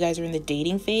starting. So you guys are in the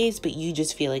dating phase, but you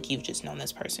just feel like you've just known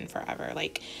this person forever.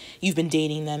 Like you've been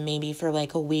dating them maybe for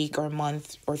like a week or a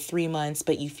month or 3 months,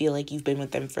 but you feel like you've been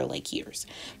with them for like years,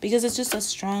 because it's just a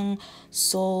strong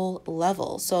soul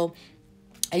level. So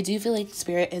I do feel like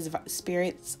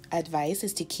Spirit's advice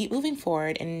is to keep moving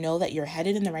forward and know that you're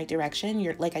headed in the right direction.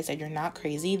 You're, like I said, you're not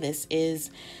crazy. This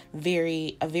is a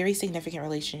very significant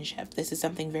relationship. This is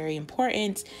something very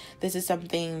important. This is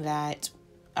something that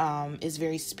is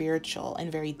very spiritual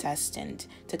and very destined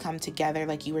to come together.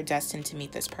 Like you were destined to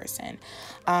meet this person.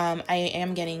 I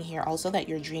am getting here also that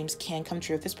your dreams can come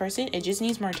true with this person. It just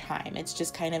needs more time. It's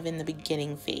just kind of in the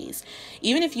beginning phase.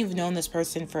 Even if you've known this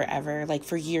person forever, like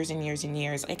for years and years and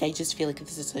years, like I just feel like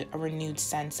this is a renewed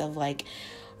sense of like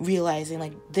realizing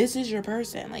like this is your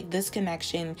person. Like this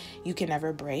connection you can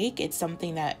never break. It's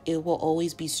something that it will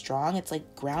always be strong. It's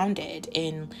like grounded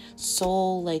in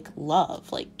soul, like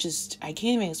love, like just I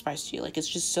can't even express to you, like it's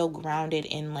just so grounded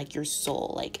in like your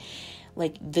soul, like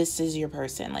this is your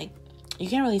person. Like you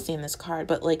can't really see in this card,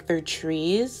 but like they're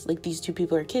trees, like these two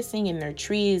people are kissing and they're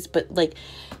trees, but like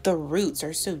the roots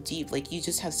are so deep. Like you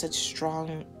just have such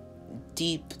strong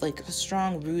deep, like a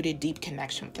strong rooted deep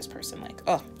connection with this person. Like,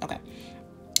 oh, okay.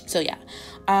 So yeah,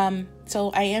 so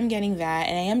I am getting that,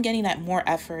 and I am getting that more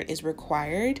effort is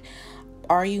required.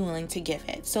 Are you willing to give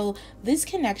it? So this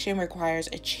connection requires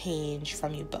a change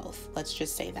from you both. Let's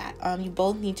just say that. You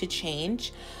both need to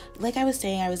change. Like I was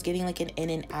saying, I was getting like an in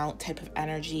and out type of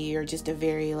energy, or just a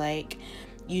very like,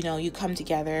 you know, you come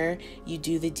together, you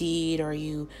do the deed, or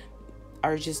you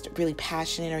are just really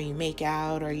passionate, or you make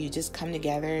out, or you just come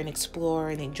together and explore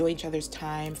and enjoy each other's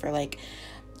time for like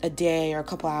a day or a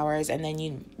couple hours, and then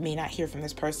you may not hear from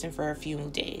this person for a few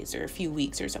days or a few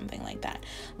weeks or something like that.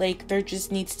 Like there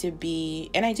just needs to be,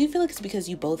 and I do feel like it's because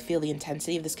you both feel the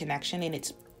intensity of this connection, and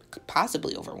it's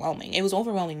possibly overwhelming. It was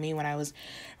overwhelming me when I was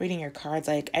reading your cards.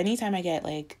 Like anytime I get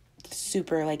like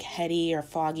super like heady or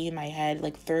foggy in my head,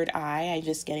 like third eye, I'm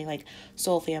just getting like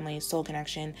soul family, soul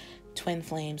connection, twin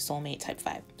flame, soulmate type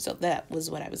vibe. So that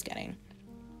was what I was getting.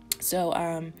 So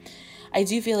I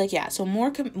do feel like, yeah, so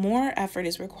more effort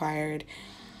is required.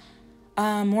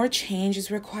 More change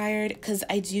is required, because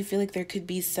I do feel like there could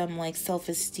be some like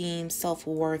self-esteem,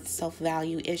 self-worth,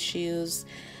 self-value issues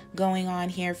going on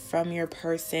here from your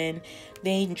person.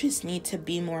 They just need to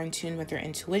be more in tune with their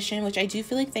intuition, which I do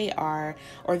feel like they are,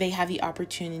 or they have the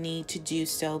opportunity to do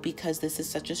so, because this is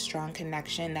such a strong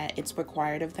connection that it's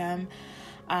required of them.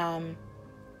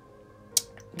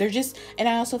 They're just, and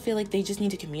I also feel like they just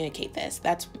need to communicate this.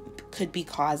 That's could be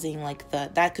causing like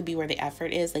that could be where the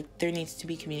effort is. Like there needs to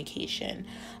be communication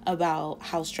about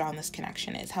how strong this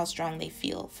connection is, how strong they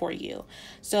feel for you.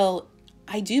 So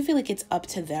I do feel like it's up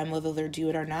to them whether they'll do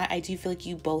it or not. I do feel like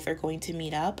you both are going to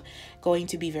meet up, going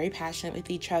to be very passionate with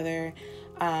each other,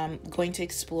 going to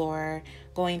explore,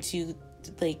 going to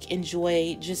like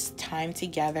enjoy just time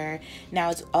together.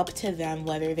 Now it's up to them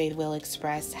whether they will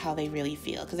express how they really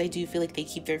feel, because I do feel like they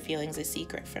keep their feelings a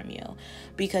secret from you,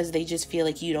 because they just feel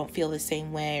like you don't feel the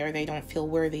same way, or they don't feel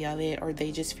worthy of it, or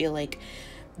they just feel like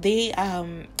they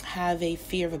have a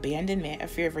fear of abandonment, a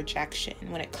fear of rejection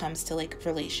when it comes to like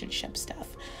relationship stuff.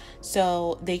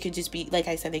 So they could just be, like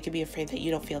I said, they could be afraid that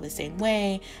you don't feel the same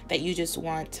way, that you just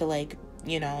want to like,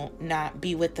 you know, not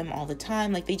be with them all the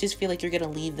time. Like they just feel like you're going to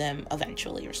leave them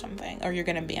eventually or something, or you're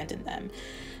going to abandon them.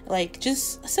 Like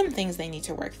just some things they need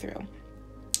to work through.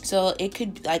 So it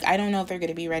could, like, I don't know if they're going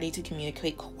to be ready to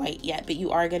communicate quite yet, but you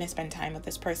are going to spend time with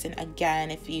this person again.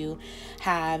 If you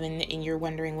have, and you're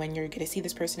wondering when you're going to see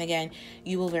this person again,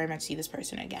 you will very much see this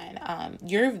person again.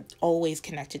 You're always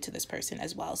connected to this person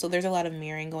as well. So there's a lot of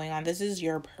mirroring going on. This is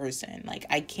your person. Like,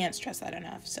 I can't stress that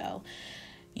enough. So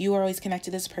you are always connected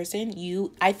to this person.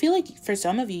 I feel like for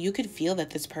some of you, you could feel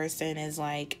that this person is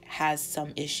like, has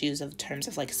some issues of terms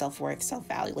of like self-worth,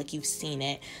 self-value. Like you've seen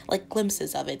it, like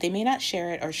glimpses of it. They may not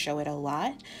share it or show it a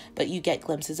lot, but you get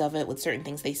glimpses of it with certain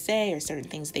things they say or certain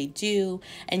things they do.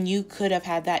 And you could have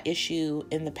had that issue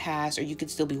in the past, or you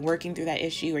could still be working through that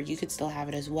issue, or you could still have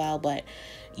it as well. But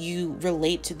you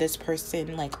relate to this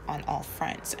person like on all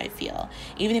fronts, I feel.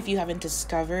 Even if you haven't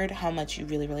discovered how much you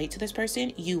really relate to this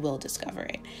person, you will discover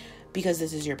it, because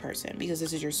this is your person, because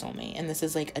this is your soulmate, and this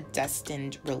is like a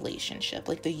destined relationship.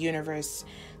 Like the universe,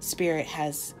 spirit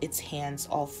has its hands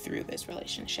all through this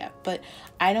relationship. But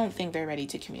I don't think they're ready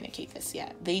to communicate this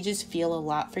yet. They just feel a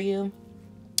lot for you.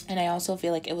 And I also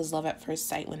feel like it was love at first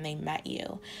sight when they met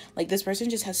you. Like this person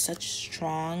just has such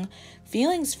strong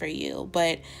feelings for you,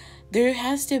 but there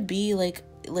has to be like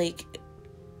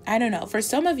I don't know, for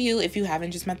some of you, if you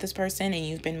haven't just met this person and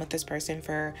you've been with this person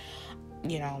for,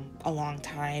 you know, a long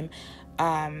time,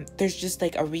 there's just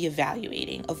like a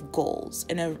reevaluating of goals,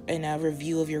 and a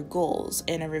review of your goals,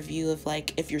 and a review of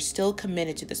like if you're still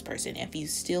committed to this person, if you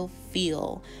still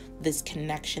feel this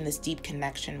connection, this deep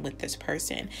connection with this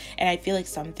person. And I feel like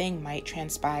something might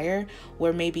transpire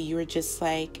where maybe you were just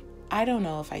like, I don't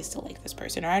know if I still like this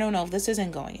person, or I don't know if this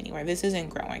isn't going anywhere, this isn't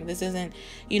growing, this isn't,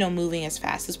 moving as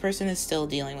fast, this person is still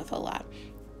dealing with a lot.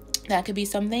 That could be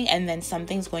something. And then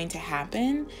something's going to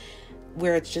happen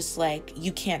where it's just like,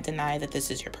 you can't deny that this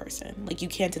is your person. Like, you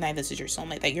can't deny this is your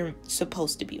soulmate, that you're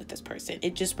supposed to be with this person.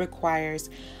 It just requires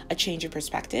a change of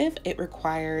perspective. It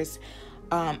requires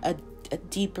a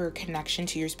deeper connection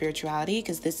to your spirituality,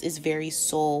 because this is very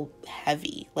soul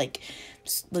heavy. Like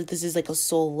this is like a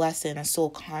soul lesson, a soul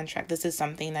contract. This is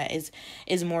something that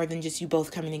is more than just you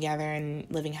both coming together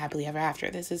and living happily ever after.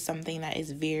 This is something that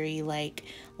is very like,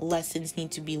 lessons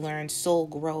need to be learned, soul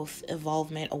growth,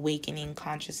 evolvement, awakening,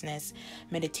 consciousness,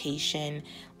 meditation,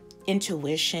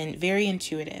 intuition, very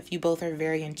intuitive. You both are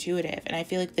very intuitive. And I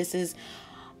feel like this is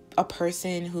a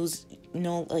person who's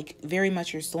like very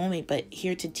much your soulmate, but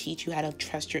here to teach you how to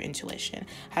trust your intuition,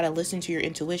 how to listen to your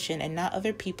intuition and not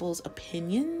other people's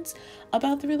opinions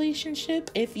about the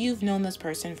relationship if you've known this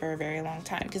person for a very long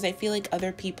time. Because I feel like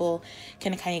other people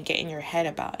can kind of get in your head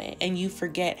about it, and you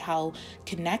forget how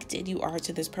connected you are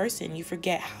to this person. You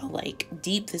forget how like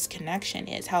deep this connection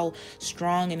is, how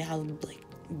strong and how like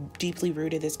deeply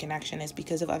rooted this connection is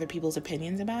because of other people's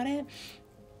opinions about it.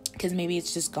 Because maybe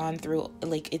it's just gone through,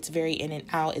 like, it's very in and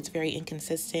out, it's very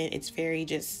inconsistent, it's very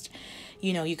just,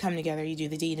 you come together, you do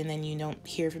the deed, and then you don't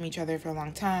hear from each other for a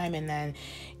long time, and then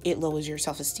it lowers your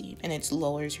self-esteem, and it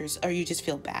lowers or you just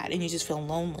feel bad, and you just feel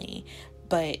lonely.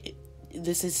 But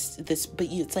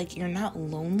it's like you're not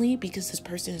lonely because this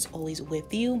person is always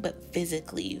with you, but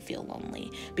physically you feel lonely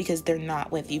because they're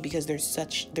not with you, because they're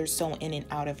so in and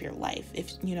out of your life,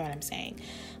 if you know what I'm saying.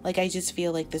 Like, I just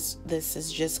feel like this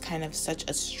is just kind of such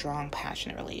a strong,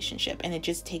 passionate relationship, and it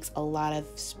just takes a lot of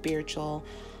spiritual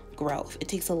growth. It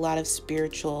takes a lot of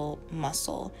spiritual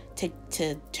muscle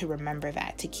to remember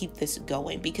that, to keep this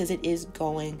going, because it is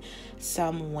going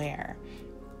somewhere.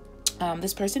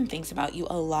 This person thinks about you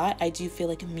a lot. I do feel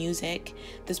like music,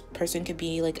 this person could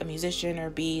be like a musician or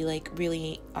be like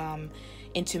really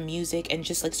into music, and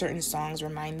just like certain songs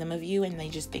remind them of you, and they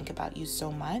just think about you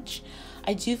so much.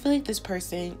 I do feel like this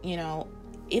person,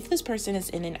 if this person is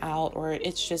in and out, or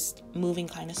it's just moving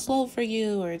kind of slow for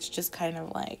you, or it's just kind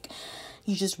of like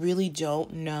you just really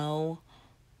don't know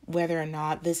whether or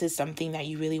not this is something that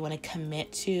you really want to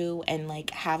commit to and like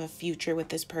have a future with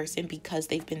this person, because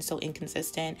they've been so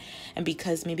inconsistent, and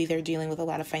because maybe they're dealing with a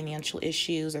lot of financial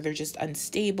issues, or they're just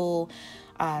unstable,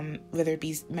 whether it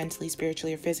be mentally,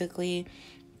 spiritually, or physically.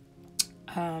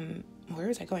 Where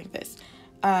was I going with this?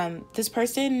 This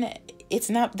person,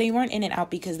 they weren't in and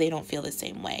out because they don't feel the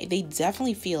same way. They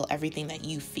definitely feel everything that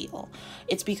you feel.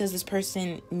 It's because this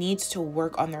person needs to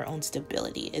work on their own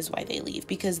stability is why they leave,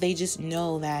 because they just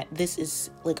know that this is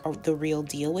like the real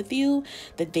deal with you,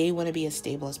 that they want to be as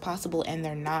stable as possible, and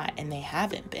they're not, and they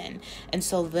haven't been. And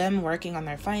so them working on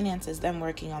their finances, them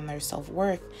working on their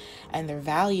self-worth and their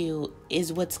value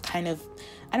is what's kind of,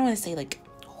 I don't want to say like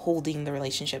holding the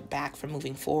relationship back from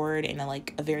moving forward in a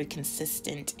very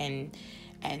consistent and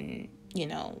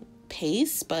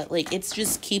pace, but like it's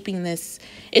just keeping this,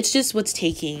 it's just what's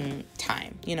taking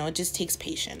time. It just takes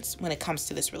patience when it comes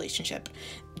to this relationship.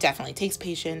 Definitely takes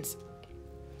patience.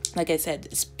 Like I said,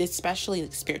 especially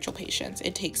spiritual patience,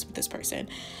 it takes with this person.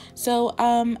 So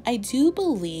I do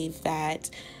believe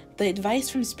that the advice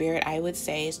from Spirit, I would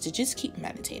say, is to just keep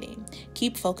meditating,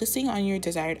 keep focusing on your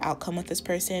desired outcome with this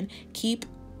person, keep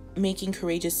making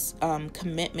courageous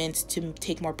commitments to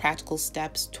take more practical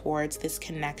steps towards this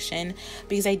connection,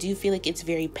 because I do feel like it's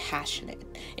very passionate.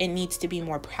 It needs to be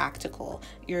more practical.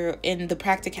 You're in the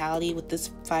practicality with this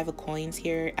 5 of coins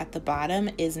here at the bottom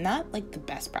is not like the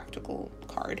best practical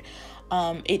card.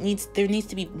 There needs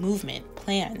to be movement,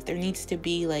 plans. There needs to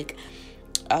be like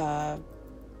a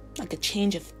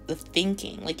change of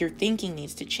thinking. Like your thinking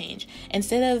needs to change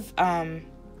instead of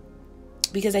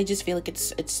because I just feel like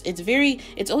it's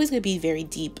always going to be very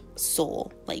deep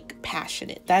soul, like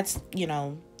passionate. That's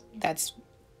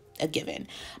a given.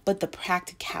 But the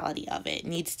practicality of it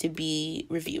needs to be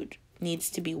reviewed, needs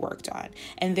to be worked on.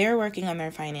 And they're working on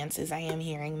their finances. I am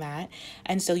hearing that.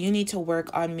 And so you need to work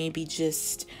on maybe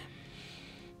just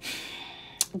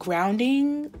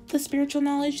grounding the spiritual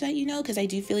knowledge that because I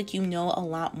do feel like a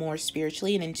lot more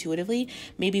spiritually and intuitively.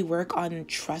 Maybe work on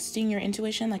trusting your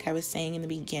intuition, like I was saying in the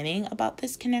beginning about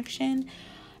this connection,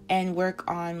 and work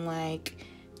on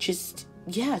just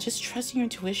trusting your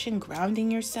intuition, grounding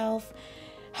yourself,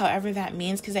 however that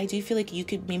means, because I do feel like you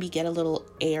could maybe get a little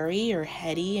airy or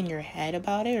heady in your head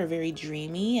about it, or very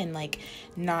dreamy, and like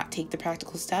not take the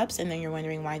practical steps, and then you're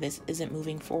wondering why this isn't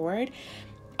moving forward.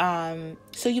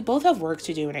 So you both have work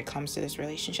to do when it comes to this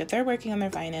relationship. They're working on their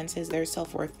finances, their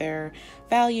self-worth, their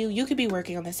value. You could be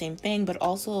working on the same thing, but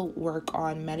also work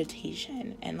on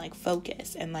meditation and like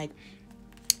focus, and like,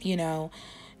 you know,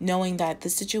 knowing that the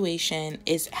situation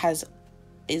is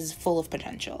full of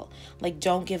potential. Like,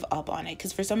 don't give up on it,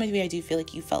 because for some of you, I do feel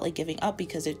like you felt like giving up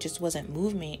because it just wasn't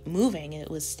moving.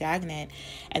 It was stagnant,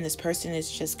 and this person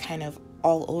is just kind of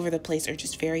all over the place, or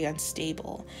just very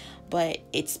unstable. But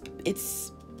it's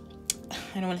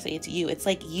I don't want to say it's you. It's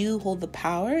like you hold the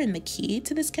power and the key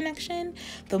to this connection.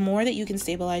 The more that you can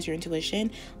stabilize your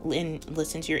intuition and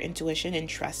listen to your intuition and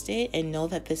trust it, and know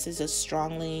that this is a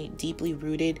strongly, deeply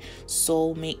rooted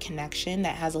soulmate connection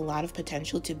that has a lot of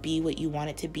potential to be what you want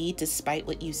it to be, despite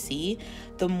what you see,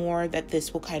 the more that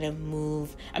this will kind of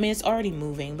move. I mean, it's already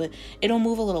moving, but it'll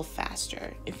move a little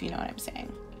faster, if you know what I'm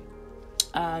saying.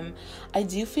 I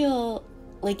do feel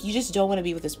like you just don't want to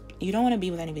be with this. You don't want to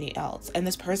be with anybody else, and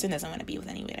this person doesn't want to be with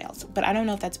anybody else. But I don't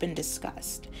know if that's been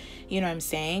discussed. You know what I'm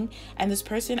saying? And this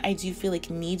person, I do feel like,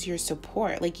 needs your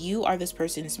support. Like, you are this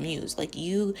person's muse. Like,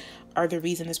 you are the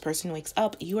reason this person wakes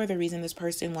up. You are the reason this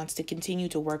person wants to continue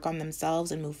to work on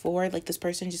themselves and move forward. Like, this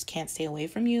person just can't stay away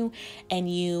from you,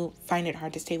 and you find it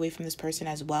hard to stay away from this person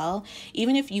as well.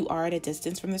 Even if you are at a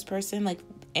distance from this person, like,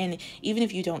 and even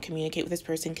if you don't communicate with this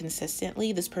person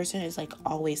consistently, this person is like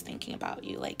always thinking about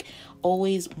you, like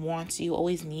always wants you,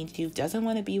 always needs you, doesn't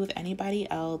want to be with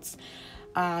anybody else.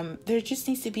 There just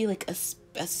needs to be like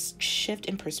a shift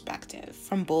in perspective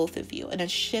from both of you, and a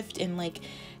shift in like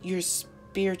your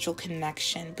spiritual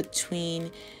connection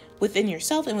within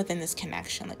yourself and within this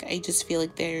connection. Like, I just feel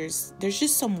like there's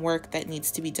just some work that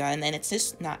needs to be done, and it's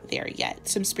just not there yet.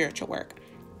 Some spiritual work.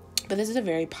 But this is a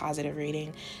very positive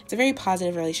reading. It's a very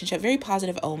positive relationship, very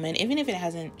positive omen, even if it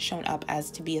hasn't shown up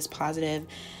as to be as positive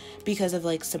because of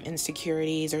like some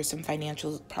insecurities or some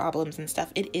financial problems and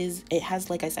stuff. It has,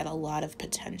 like I said, a lot of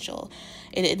potential.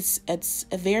 It's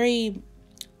a very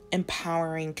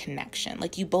empowering connection.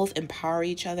 Like, you both empower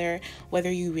each other,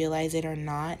 whether you realize it or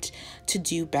not, to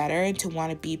do better and to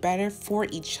want to be better for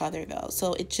each other, though.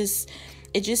 So it just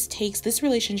takes, this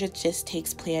relationship just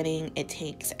takes planning, it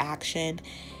takes action,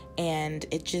 and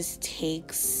it just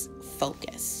takes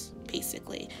focus,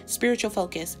 basically. Spiritual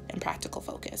focus and practical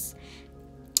focus.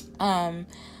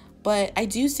 But I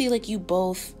do see like you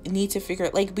both need to figure,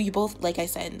 like, you both, like I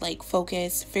said, like,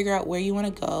 focus, figure out where you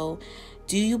want to go.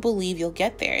 Do you believe you'll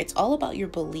get there? It's all about your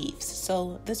beliefs.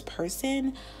 So this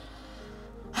person,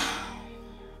 I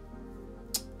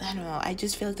don't know, I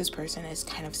just feel like this person is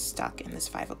kind of stuck in this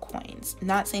 5 of coins.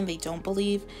 Not saying they don't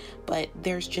believe, but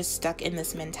they're just stuck in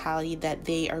this mentality that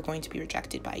they are going to be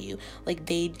rejected by you. Like,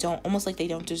 they don't, almost like they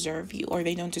don't deserve you, or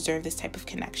they don't deserve this type of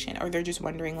connection, or they're just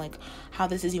wondering like how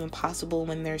this is even possible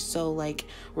when they're so like,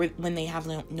 when they have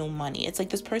no money. It's like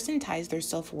this person ties their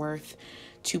self-worth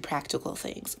to practical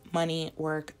things: money,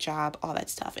 work, job, all that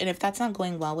stuff. And if that's not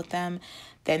going well with them,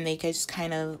 then they just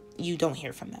kind of, you don't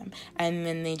hear from them, and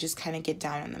then they just kind of get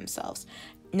down on themselves.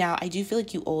 Now, I do feel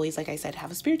like you always, like I said,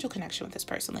 have a spiritual connection with this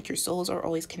person. Like, your souls are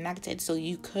always connected, so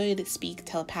you could speak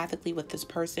telepathically with this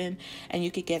person, and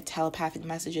you could get telepathic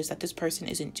messages that this person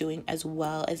isn't doing as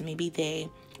well as maybe they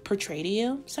portray to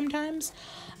you sometimes.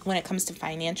 When it comes to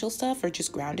financial stuff or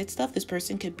just grounded stuff, this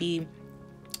person could be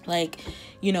like,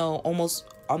 you know, almost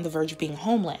on the verge of being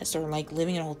homeless, or like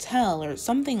living in a hotel or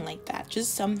something like that.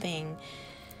 Just something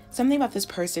about this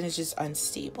person is just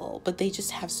unstable, but they just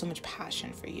have so much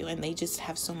passion for you, and they just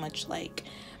have so much like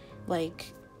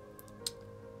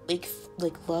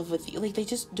love with you. Like, they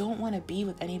just don't want to be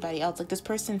with anybody else. Like, this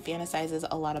person fantasizes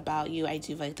a lot about you. I do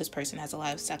feel like this person has a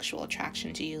lot of sexual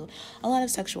attraction to you, a lot of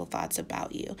sexual thoughts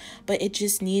about you, but it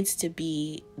just needs to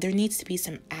be, there needs to be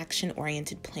some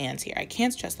action-oriented plans here. I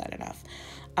can't stress that enough.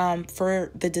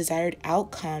 For the desired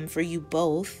outcome for you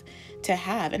both to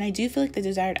have. And I do feel like the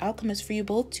desired outcome is for you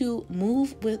both to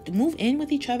move in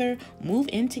with each other, move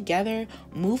in together,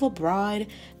 move abroad,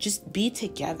 just be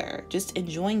together, just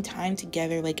enjoying time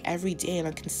together, like every day on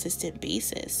a consistent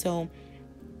basis. So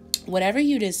whatever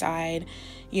you decide,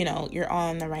 you know, you're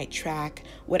on the right track.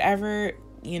 Whatever,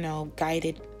 you know,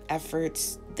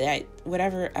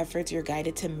 whatever efforts you're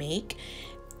guided to make,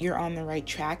 you're on the right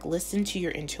track. Listen to your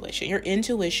intuition. Your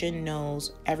intuition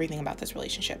knows everything about this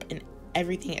relationship, and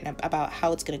everything about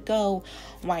how it's going to go,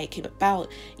 why it came about.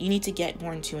 You need to get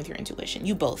more in tune with your intuition.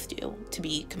 You both do, to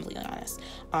be completely honest,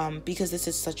 because this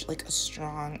is such like a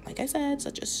strong, like I said,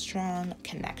 such a strong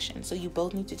connection. So you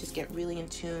both need to just get really in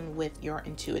tune with your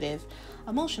intuitive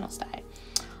emotional side.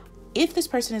 If this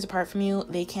person is apart from you,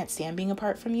 they can't stand being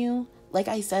apart from you. Like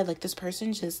I said, like this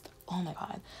person just, oh my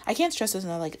God, I can't stress this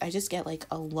enough. Like I just get like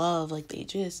a love, like they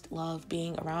just love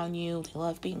being around you. They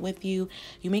love being with you.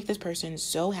 You make this person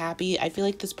so happy. I feel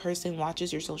like this person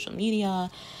watches your social media.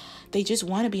 They just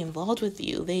want to be involved with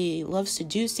you. They love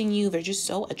seducing you. They're just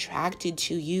so attracted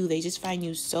to you. They just find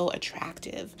you so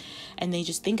attractive, and they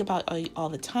just think about you all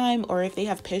the time. Or if they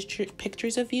have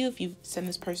pictures of you, if you send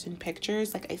this person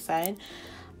pictures, like I said,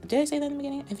 did I say that in the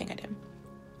beginning? I think I did.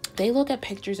 They look at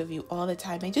pictures of you all the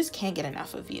time. They just can't get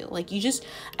enough of you. Like you just,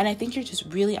 and I think you're just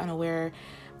really unaware.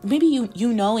 Maybe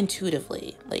you know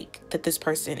intuitively like that this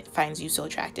person finds you so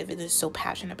attractive and is so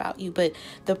passionate about you, but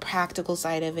the practical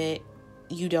side of it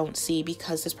you don't see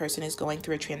because this person is going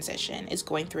through a transition, is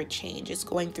going through a change, is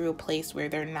going through a place where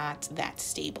they're not that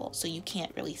stable. So you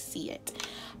can't really see it.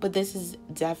 But this is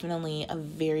definitely a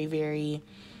very, very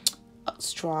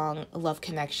strong love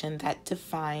connection that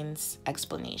defines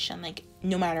explanation. Like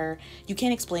no matter, you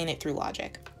can't explain it through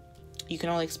logic. You can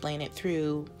only explain it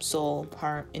through soul,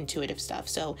 heart, intuitive stuff.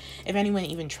 So if anyone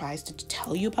even tries to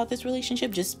tell you about this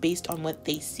relationship just based on what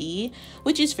they see,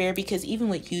 which is fair because even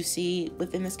what you see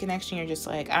within this connection, you're just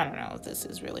like, I don't know if this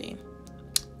is really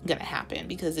gonna happen,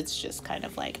 because it's just kind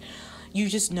of like, you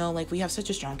just know like we have such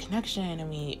a strong connection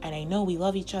and I know we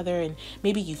love each other, and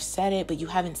maybe you've said it but you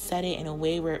haven't said it in a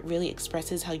way where it really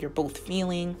expresses how you're both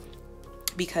feeling,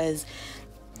 because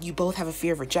you both have a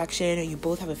fear of rejection, or you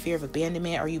both have a fear of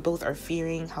abandonment, or you both are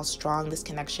fearing how strong this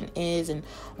connection is and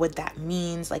what that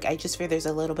means. Like I just fear there's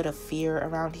a little bit of fear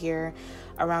around here,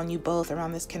 around you both,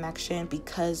 around this connection,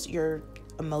 because your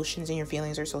emotions and your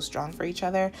feelings are so strong for each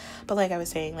other. But like I was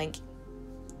saying,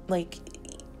 like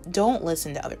don't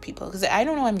listen to other people, because I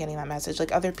don't know, I'm getting that message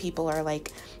like other people are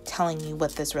like telling you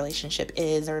what this relationship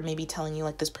is, or maybe telling you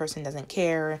like this person doesn't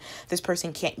care, this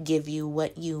person can't give you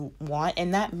what you want.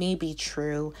 And that may be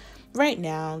true right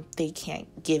now. They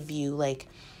can't give you like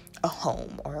a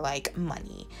home or like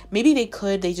money. Maybe they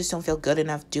could, they just don't feel good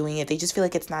enough doing it. They just feel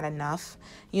like it's not enough.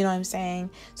 You know what I'm saying?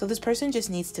 So this person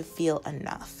just needs to feel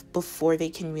enough before they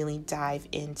can really dive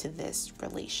into this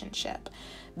relationship.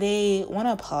 They want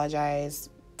to apologize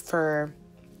for,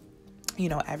 you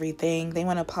know, everything. They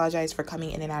want to apologize for coming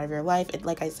in and out of your life.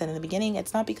 Like I said in the beginning,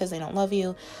 it's not because they don't love you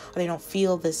or they don't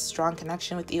feel this strong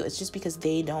connection with you. It's just because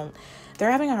they're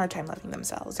having a hard time loving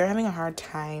themselves. They're having a hard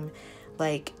time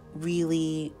like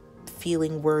really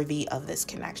feeling worthy of this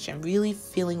connection, really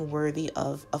feeling worthy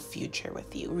of a future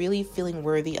with you, really feeling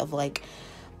worthy of like,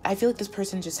 I feel like this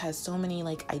person just has so many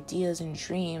like ideas and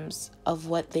dreams of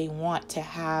what they want to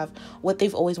have, what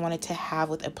they've always wanted to have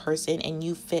with a person, and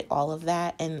you fit all of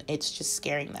that, and it's just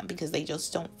scaring them because they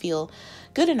just don't feel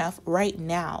good enough right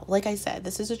now. Like I said,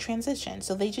 this is a transition,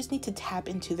 so they just need to tap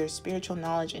into their spiritual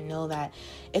knowledge and know that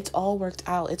it's all worked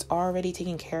out, it's already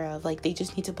taken care of. Like they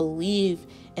just need to believe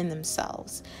in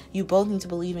themselves. You both need to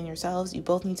believe in yourselves. You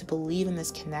both need to believe in this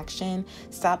connection.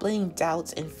 Stop letting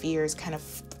doubts and fears kind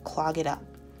of clog it up,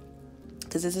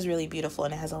 because this is really beautiful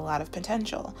and it has a lot of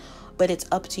potential, but it's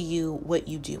up to you what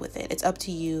you do with it. It's up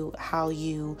to you how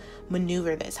you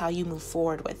maneuver this, how you move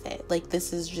forward with it. Like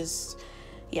this is just,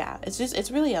 yeah,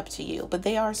 it's really up to you. But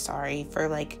they are sorry for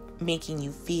like making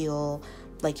you feel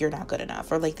like you're not good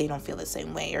enough, or like they don't feel the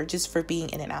same way, or just for being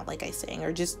in and out, like I saying,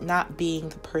 or just not being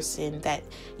the person that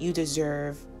you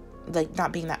deserve, like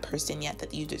not being that person yet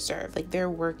that you deserve. Like they're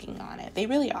working on it. They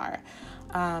really are.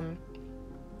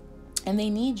 And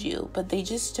they need you, but they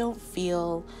just don't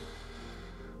feel,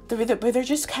 they're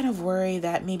just kind of worried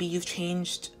that maybe you've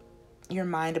changed your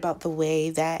mind about the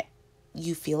way that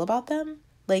you feel about them.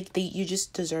 Like you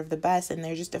just deserve the best, and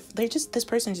this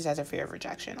person just has a fear of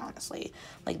rejection, honestly.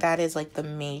 Like that is like the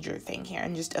major thing here,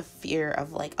 and just a fear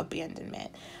of like abandonment,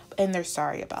 and they're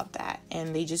sorry about that,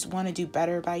 and they just want to do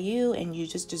better by you, and you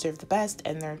just deserve the best,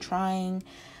 and they're trying.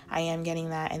 I am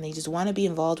getting that, and they just want to be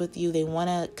involved with you. They want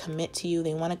to commit to you.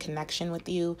 They want a connection with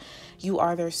you. You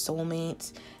are their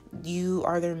soulmate. You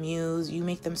are their muse. You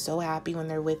make them so happy when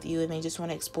they're with you, and they just want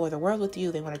to explore the world with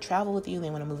you. They want to travel with you. They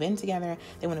want to move in together.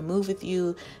 They want to move with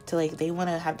you to like, they want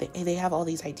to have, they have all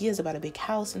these ideas about a big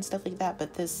house and stuff like that.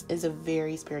 But this is a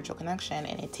very spiritual connection,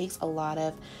 and it takes a lot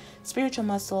of spiritual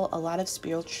muscle, a lot of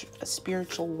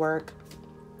spiritual work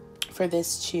for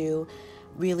this to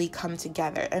really come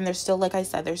together. And there's still, like I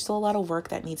said, there's still a lot of work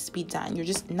that needs to be done. You're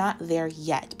just not there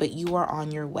yet, but you are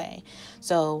on your way.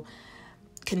 So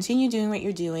continue doing what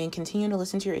you're doing. Continue to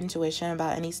listen to your intuition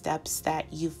about any steps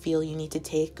that you feel you need to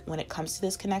take when it comes to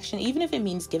this connection, even if it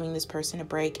means giving this person a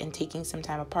break and taking some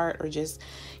time apart, or just,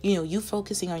 you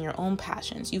focusing on your own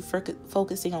passions, you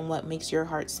focusing on what makes your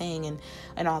heart sing,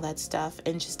 and all that stuff,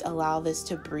 and just allow this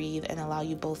to breathe and allow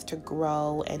you both to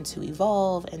grow and to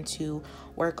evolve and to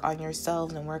work on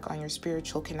yourselves and work on your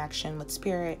spiritual connection with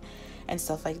spirit and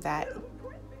stuff like that.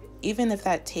 Even if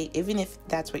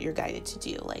that's what you're guided to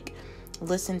do, like,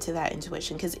 listen to that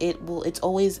intuition, because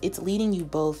it's leading you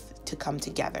both to come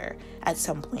together at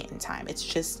some point in time. It's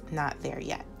just not there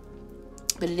yet,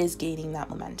 but it is gaining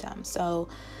that momentum. So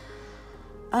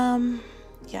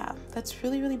yeah, that's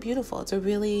really, really beautiful. It's a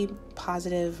really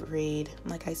positive read.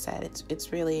 Like I said,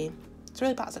 it's really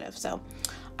positive. So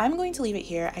I'm going to leave it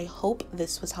here. I hope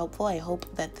this was helpful. I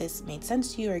hope that this made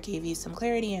sense to you or gave you some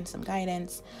clarity and some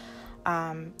guidance.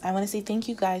 I want to say thank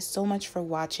you guys so much for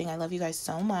watching. I love you guys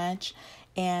so much,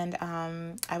 and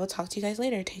I will talk to you guys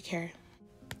later. Take care.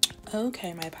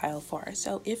 Okay, my pile 4.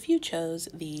 So if you chose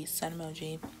the sun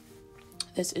emoji,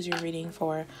 this is your reading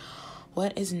for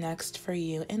what is next for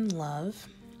you in love.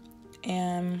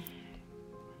 And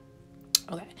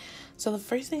okay, so the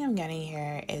first thing I'm getting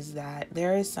here is that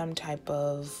there is some type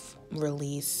of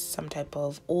release, some type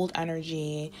of old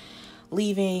energy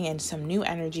leaving and some new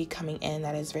energy coming in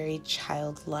that is very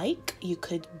childlike. You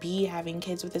could be having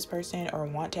kids with this person or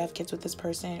want to have kids with this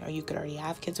person, or you could already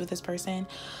have kids with this person.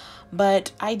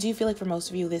 But I do feel like for most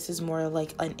of you, this is more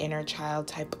like an inner child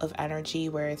type of energy,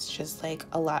 where it's just like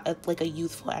a lot of like a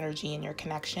youthful energy in your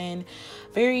connection.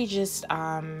 Very just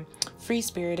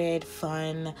free-spirited,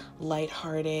 fun,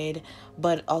 lighthearted,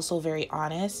 but also very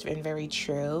honest and very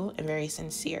true and very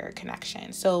sincere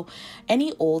connection. So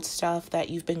any old stuff that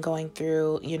you've been going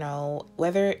through,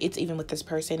 whether it's even with this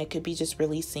person, it could be just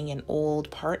releasing an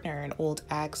old partner, an old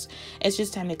ex. It's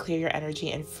just time to clear your energy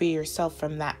and free yourself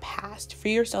from that past.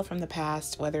 Free yourself from the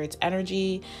past, whether it's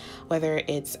energy, whether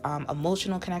it's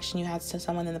emotional connection you had to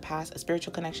someone in the past, a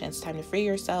spiritual connection. It's time to free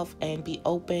yourself and be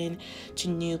open to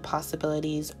new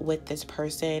possibilities with this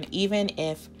person. Even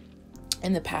if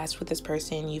in the past with this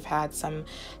person you've had some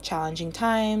challenging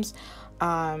times,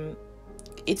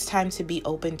 it's time to be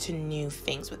open to new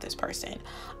things with this person.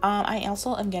 I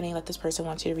also am getting that this person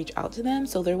wants you to reach out to them.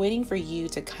 So they're waiting for you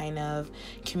to kind of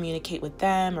communicate with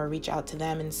them or reach out to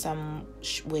them in some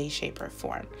way, shape, or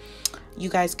form. You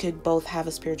guys could both have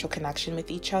a spiritual connection with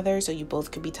each other. So you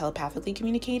both could be telepathically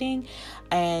communicating.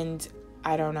 And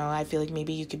I don't know, I feel like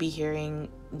maybe you could be hearing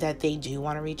that they do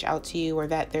want to reach out to you, or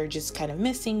that they're just kind of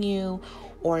missing you,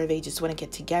 or they just want to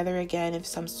get together again of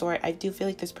some sort. I do feel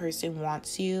like this person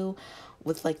wants you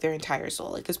with like their entire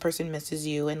soul. Like this person misses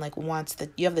you and like wants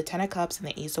you have the 10 of Cups and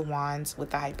the Ace of Wands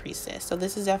with the High Priestess. So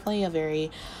this is definitely a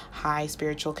very high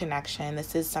spiritual connection.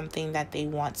 This is something that they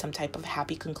want some type of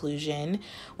happy conclusion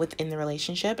within the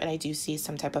relationship. And I do see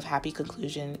some type of happy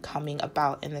conclusion coming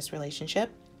about in this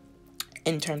relationship,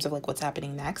 in terms of like what's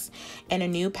happening next, and a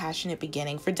new passionate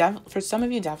beginning. For some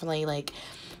of you, definitely, like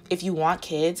if you want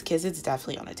kids, it's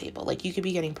definitely on the table. Like you could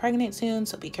be getting pregnant soon,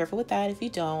 so be careful with that if you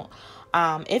don't.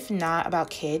 If not about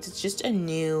kids, it's just a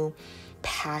new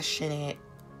passionate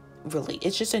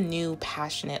it's just a new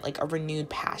passionate, like a renewed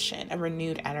passion, a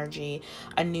renewed energy,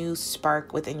 a new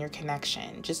spark within your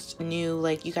connection. Just new,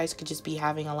 like you guys could just be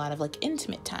having a lot of like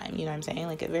intimate time, you know what I'm saying?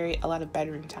 Like a lot of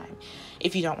bedroom time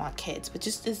if you don't want kids. But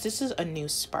just this is a new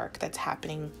spark that's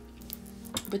happening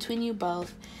between you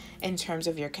both in terms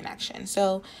of your connection.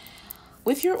 So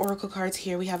with your oracle cards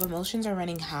here, we have emotions are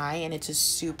running high, and it's a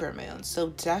super moon. So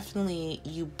definitely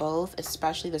you both,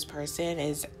 especially this person,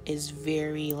 is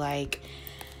very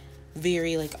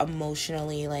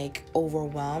emotionally like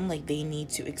overwhelmed. Like they need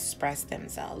to express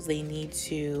themselves. They need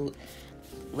to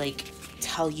like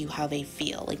tell you how they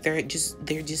feel. Like they're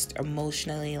just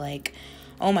emotionally like,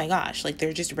 oh my gosh, like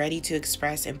they're just ready to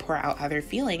express and pour out how they're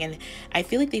feeling. And I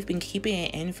feel like they've been keeping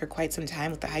it in for quite some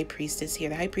time with the High Priestess here.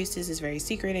 The High Priestess is very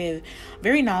secretive,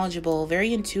 very knowledgeable,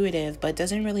 very intuitive, but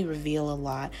doesn't really reveal a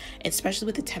lot. Especially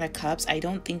with the 10 of Cups, I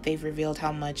don't think they've revealed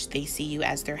how much they see you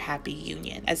as their happy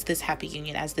union, as this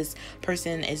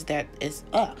person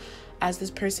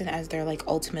as their like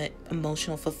ultimate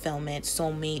emotional fulfillment,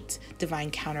 soulmate,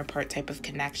 divine counterpart type of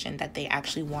connection that they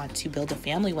actually want to build a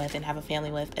family with and have a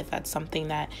family with, if that's something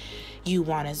that you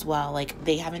want as well. Like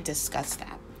they haven't discussed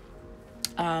that.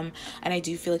 And I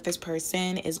do feel like this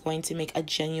person is going to make a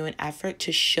genuine effort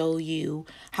to show you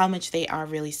how much they are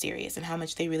really serious and how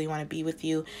much they really want to be with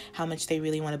you, how much they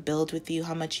really want to build with you,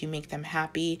 how much you make them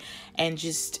happy. And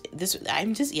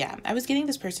I was getting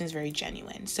this person is very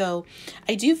genuine. So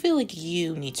I do feel like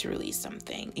you need to release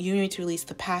something. You need to release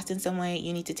the past in some way.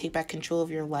 You need to take back control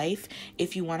of your life.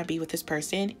 If you want to be with this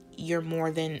person, you're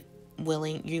more than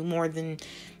willing,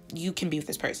 you can be with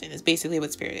this person is basically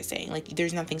what Spirit is saying. Like,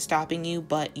 there's nothing stopping you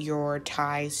but your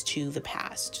ties to the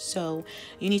past. So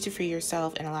you need to free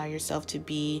yourself and allow yourself to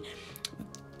be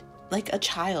like a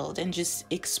child and just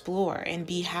explore and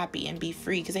be happy and be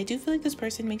free, because I do feel like this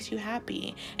person makes you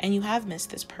happy and you have missed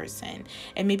this person,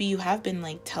 and maybe you have been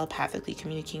like telepathically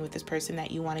communicating with this person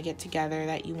that you want to get together,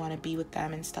 that you want to be with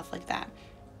them and stuff like that.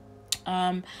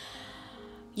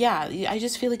 Yeah, I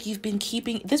just feel like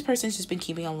this person's just been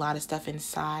keeping a lot of stuff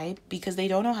inside because they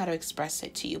don't know how to express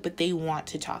it to you, but they want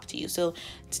to talk to you. So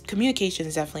communication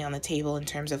is definitely on the table in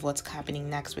terms of what's happening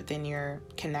next within your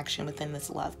connection, within this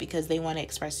love, because they want to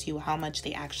express to you how much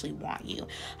they actually want you,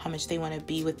 how much they want to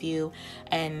be with you,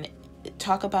 and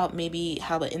talk about maybe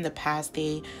how in the past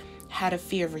they had a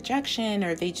fear of rejection,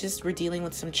 or they just were dealing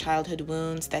with some childhood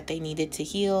wounds that they needed to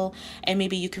heal. And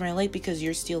maybe you can relate because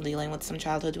you're still dealing with some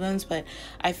childhood wounds, but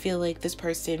I feel like this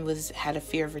person had a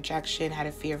fear of rejection, had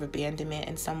a fear of abandonment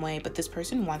in some way, but this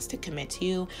person wants to commit to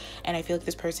you. And I feel like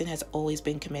this person has always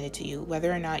been committed to you, whether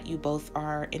or not you both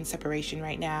are in separation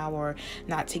right now or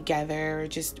not together, or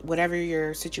just whatever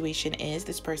your situation is,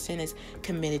 this person is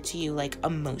committed to you, like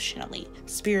emotionally,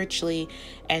 spiritually,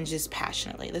 and just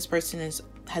passionately. This person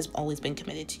has always been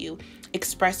committed to you.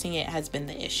 Expressing it has been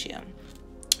the issue,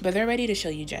 but they're ready to show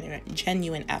you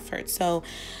genuine effort. So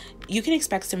you can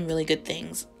expect some really good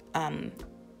things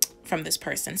from this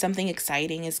person. Something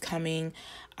exciting is coming.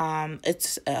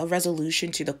 It's a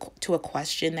resolution to a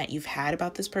question that you've had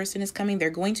about this person is coming.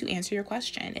 They're going to answer your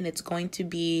question, and it's going to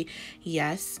be,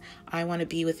 yes, I want to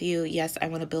be with you. Yes, I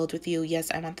want to build with you.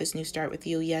 Yes, I want this new start with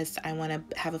you. Yes, I want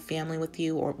to have a family with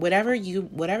you, or whatever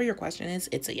your question is,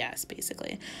 it's a yes,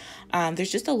 basically.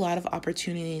 There's just a lot of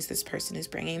opportunities this person is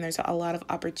bringing. There's a lot of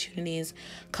opportunities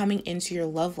coming into your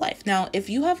love life. Now, if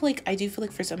you have I do feel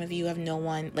like for some of you have no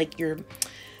one,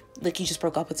 you just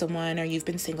broke up with someone, or you've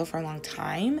been single for a long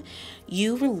time,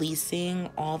 you releasing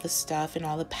all the stuff and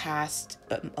all the past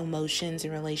emotions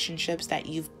and relationships that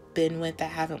you've been with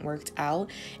that haven't worked out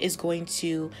is going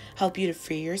to help you to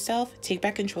free yourself, take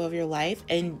back control of your life,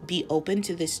 and be open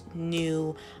to this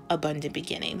new abundant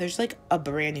beginning. There's like a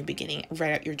brand new beginning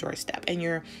right at your doorstep, and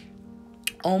you're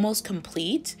almost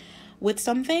complete with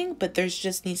something, but there's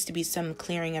just needs to be some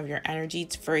clearing of your energy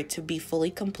for it to be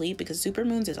fully complete, because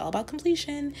supermoons is all about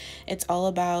completion. It's all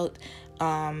about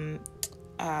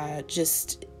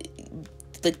just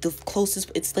like the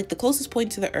closest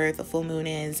point to the earth the full moon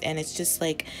is, and it's just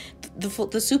like the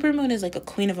supermoon is like a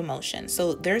queen of emotions.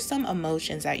 So there's some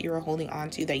emotions that you're holding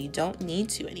on to that you don't need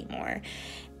to anymore.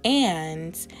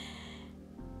 And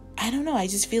I don't know, I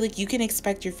just feel like you can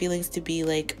expect your feelings to be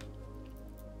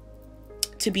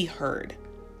heard.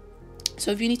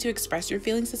 So if you need to express your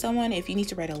feelings to someone, if you need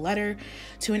to write a letter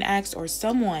to an ex or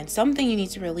something you need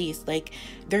to release,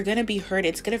 they're going to be heard.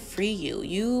 It's going to free you.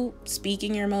 You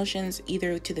speaking your emotions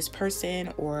either to this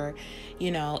person or,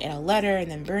 in a letter and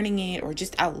then burning it, or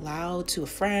just out loud to a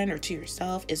friend or to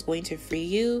yourself, is going to free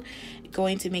you,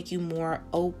 going to make you more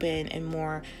open and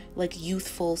more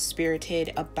youthful,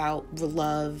 spirited about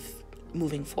love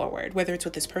moving forward, whether it's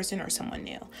with this person or someone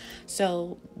new.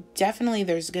 So definitely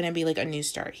there's going to be a new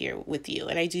start here with you.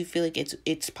 And I do feel like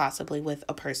it's possibly with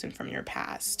a person from your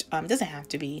past. It doesn't have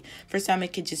to be. For some,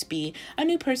 it could just be a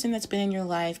new person that's been in your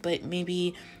life, but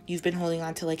maybe you've been holding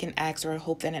on to an ex, or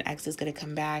hope that an ex is going to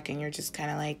come back, and you're just kind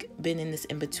of been in this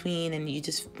in between, and you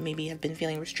just maybe have been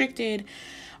feeling restricted,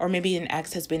 or maybe an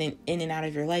ex has been in and out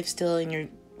of your life still, and you're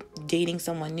dating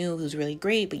someone new who's really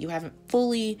great, but you haven't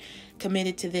fully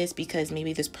committed to this because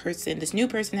maybe this new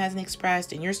person hasn't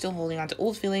expressed, and you're still holding on to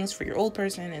old feelings for your old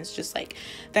person. And it's just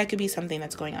that could be something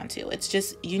that's going on too. It's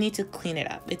just, you need to clean it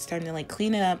up. It's time to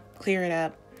clean it up, clear it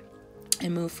up,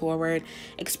 and move forward.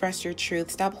 Express your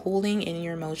truth. Stop holding in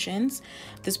your emotions.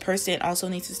 This person also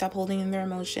needs to stop holding in their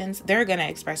emotions. They're gonna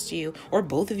express to you, or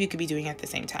both of you could be doing it at the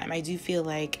same time. I do feel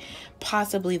like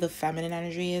possibly the feminine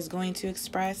energy is going to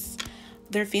express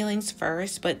their feelings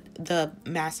first, but the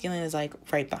masculine is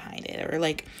right behind it, or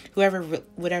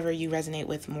whatever you resonate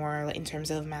with more in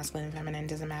terms of masculine and feminine,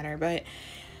 doesn't matter. But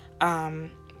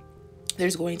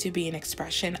there's going to be an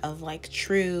expression of like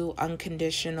true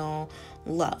unconditional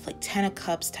love, like 10 of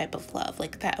Cups type of love,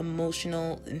 like that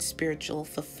emotional and spiritual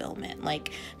fulfillment,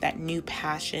 like that new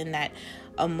passion, that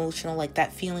emotional, like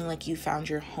that feeling like you found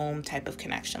your home type of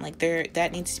connection, like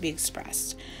that needs to be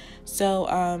expressed.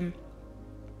 So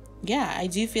yeah, I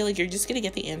do feel like you're just gonna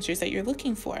get the answers that you're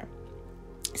looking for.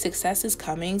 Success is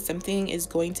coming. Something is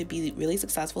going to be really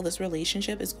successful. This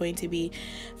relationship is going to be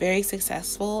very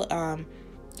successful.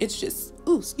 It's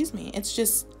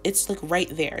just, it's like right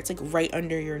there. It's like right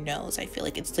under your nose. I feel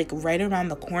like it's like right around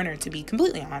the corner, to be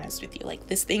completely honest with you. Like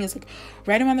this thing is like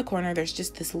right around the corner. There's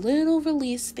just this little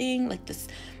release thing, like this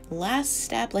last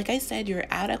step. Like I said, you're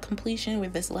out of completion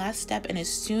with this last step. And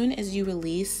as soon as you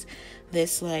release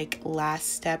this like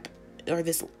last step, or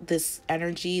this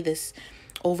energy, this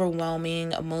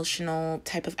overwhelming emotional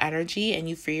type of energy, and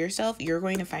you free yourself, you're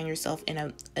going to find yourself in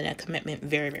a commitment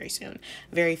very, very soon,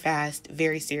 very fast,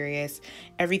 very serious.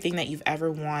 Everything that you've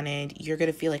ever wanted, you're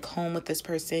going to feel like home with this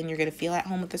person. You're going to feel at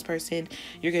home with this person.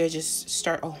 You're going to just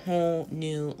start a whole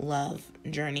new love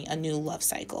journey, a new love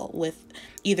cycle with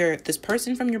either this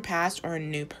person from your past or a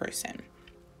new person.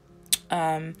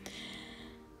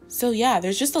 So yeah,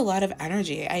 there's just a lot of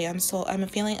energy. I'm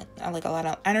feeling like a lot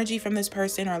of energy from this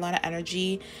person, or a lot of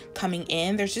energy coming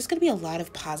in. There's just going to be a lot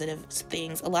of positive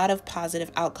things, a lot of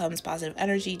positive outcomes, positive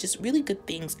energy, just really good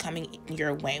things coming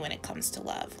your way when it comes to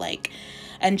love. Like,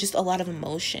 and just a lot of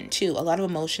emotion too, a lot of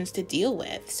emotions to deal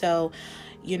with. So,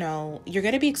 you know, you're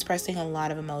going to be expressing a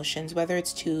lot of emotions, whether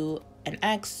it's to an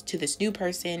ex, to this new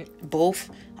person,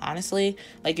 both, honestly.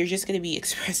 Like, you're just going to be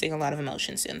expressing a lot of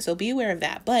emotion soon, so be aware of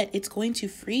that. But it's going to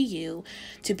free you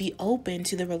to be open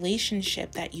to the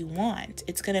relationship that you want.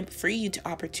 It's going to free you to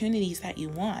opportunities that you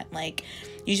want. Like,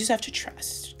 you just have to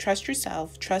trust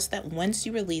yourself, trust that once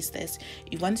you release this,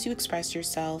 once you express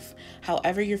yourself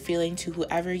however you're feeling to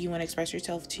whoever you want to express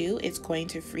yourself to, it's going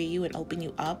to free you and open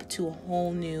you up to a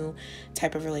whole new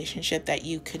type of relationship that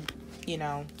you could, you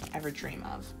know, ever dream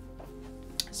of.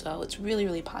 So it's really,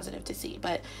 really positive to see.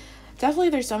 But definitely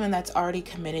there's someone that's already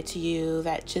committed to you,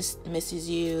 that just misses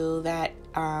you, that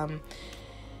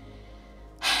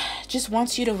just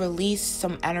wants you to release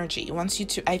some energy, wants you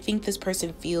to, I think this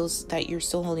person feels that you're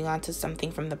still holding on to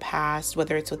something from the past,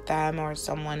 whether it's with them or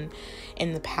someone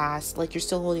in the past, like you're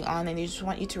still holding on, and they just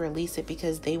want you to release it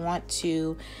because they want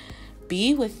to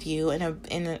be with you in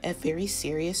a very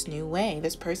serious new way.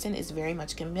 This person is very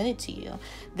much committed to you.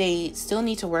 They still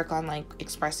need to work on like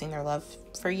expressing their love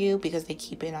for you because they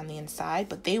keep it on the inside,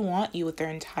 but they want you with their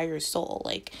entire soul.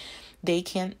 Like, they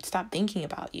can't stop thinking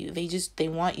about you. They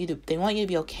want you to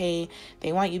be okay.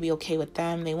 They want you to be okay with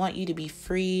them. They want you to be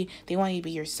free. They want you to be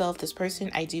yourself. This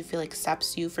person, I do feel,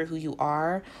 accepts you for who you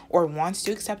are, or wants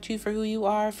to accept you for who you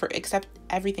are, accept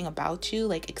everything about you,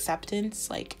 like acceptance.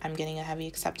 Like, I'm getting a heavy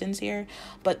acceptance here,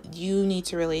 but you need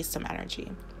to release some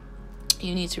energy.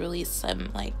 You need to release some,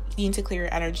 like, you need to clear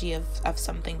your energy of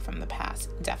something from the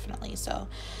past, definitely. So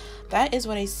that is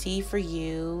what I see for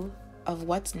you of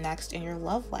what's next in your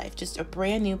love life. Just a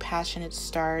brand new passionate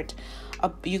start.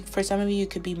 For some of you, you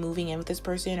could be moving in with this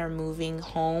person or moving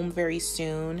home very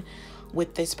soon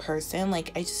with this person.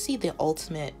 Like, I just see the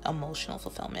ultimate emotional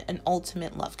fulfillment, an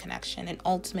ultimate love connection, an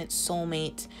ultimate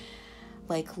soulmate,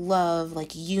 like love,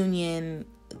 like union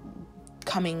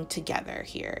coming together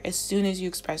here as soon as you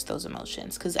express those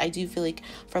emotions. Because I do feel like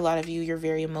for a lot of you, you're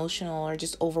very emotional or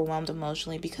just overwhelmed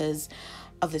emotionally because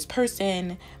of this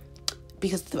person,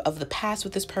 because of the past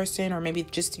with this person, or maybe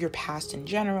just your past in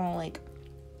general. Like,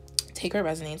 take what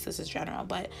resonates. This is general,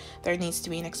 but there needs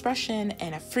to be an expression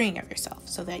and a freeing of yourself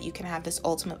so that you can have this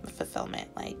ultimate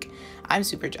fulfillment. Like, I'm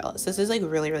super jealous. This is like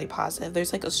really, really positive.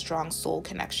 There's like a strong soul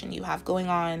connection you have going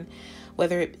on,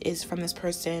 whether it is from this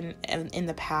person in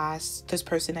the past, this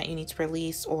person that you need to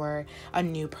release, or a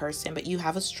new person, but you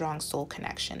have a strong soul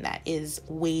connection that is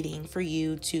waiting for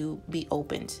you to be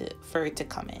open for it to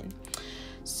come in.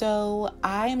 So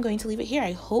I am going to leave it here.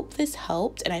 I hope this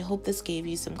helped, and I hope this gave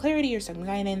you some clarity or some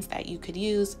guidance that you could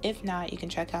use. If not, you can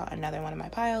check out another one of my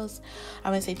piles. I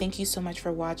want to say thank you so much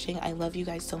for watching. I love you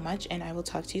guys so much, and I will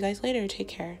talk to you guys later. Take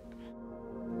care.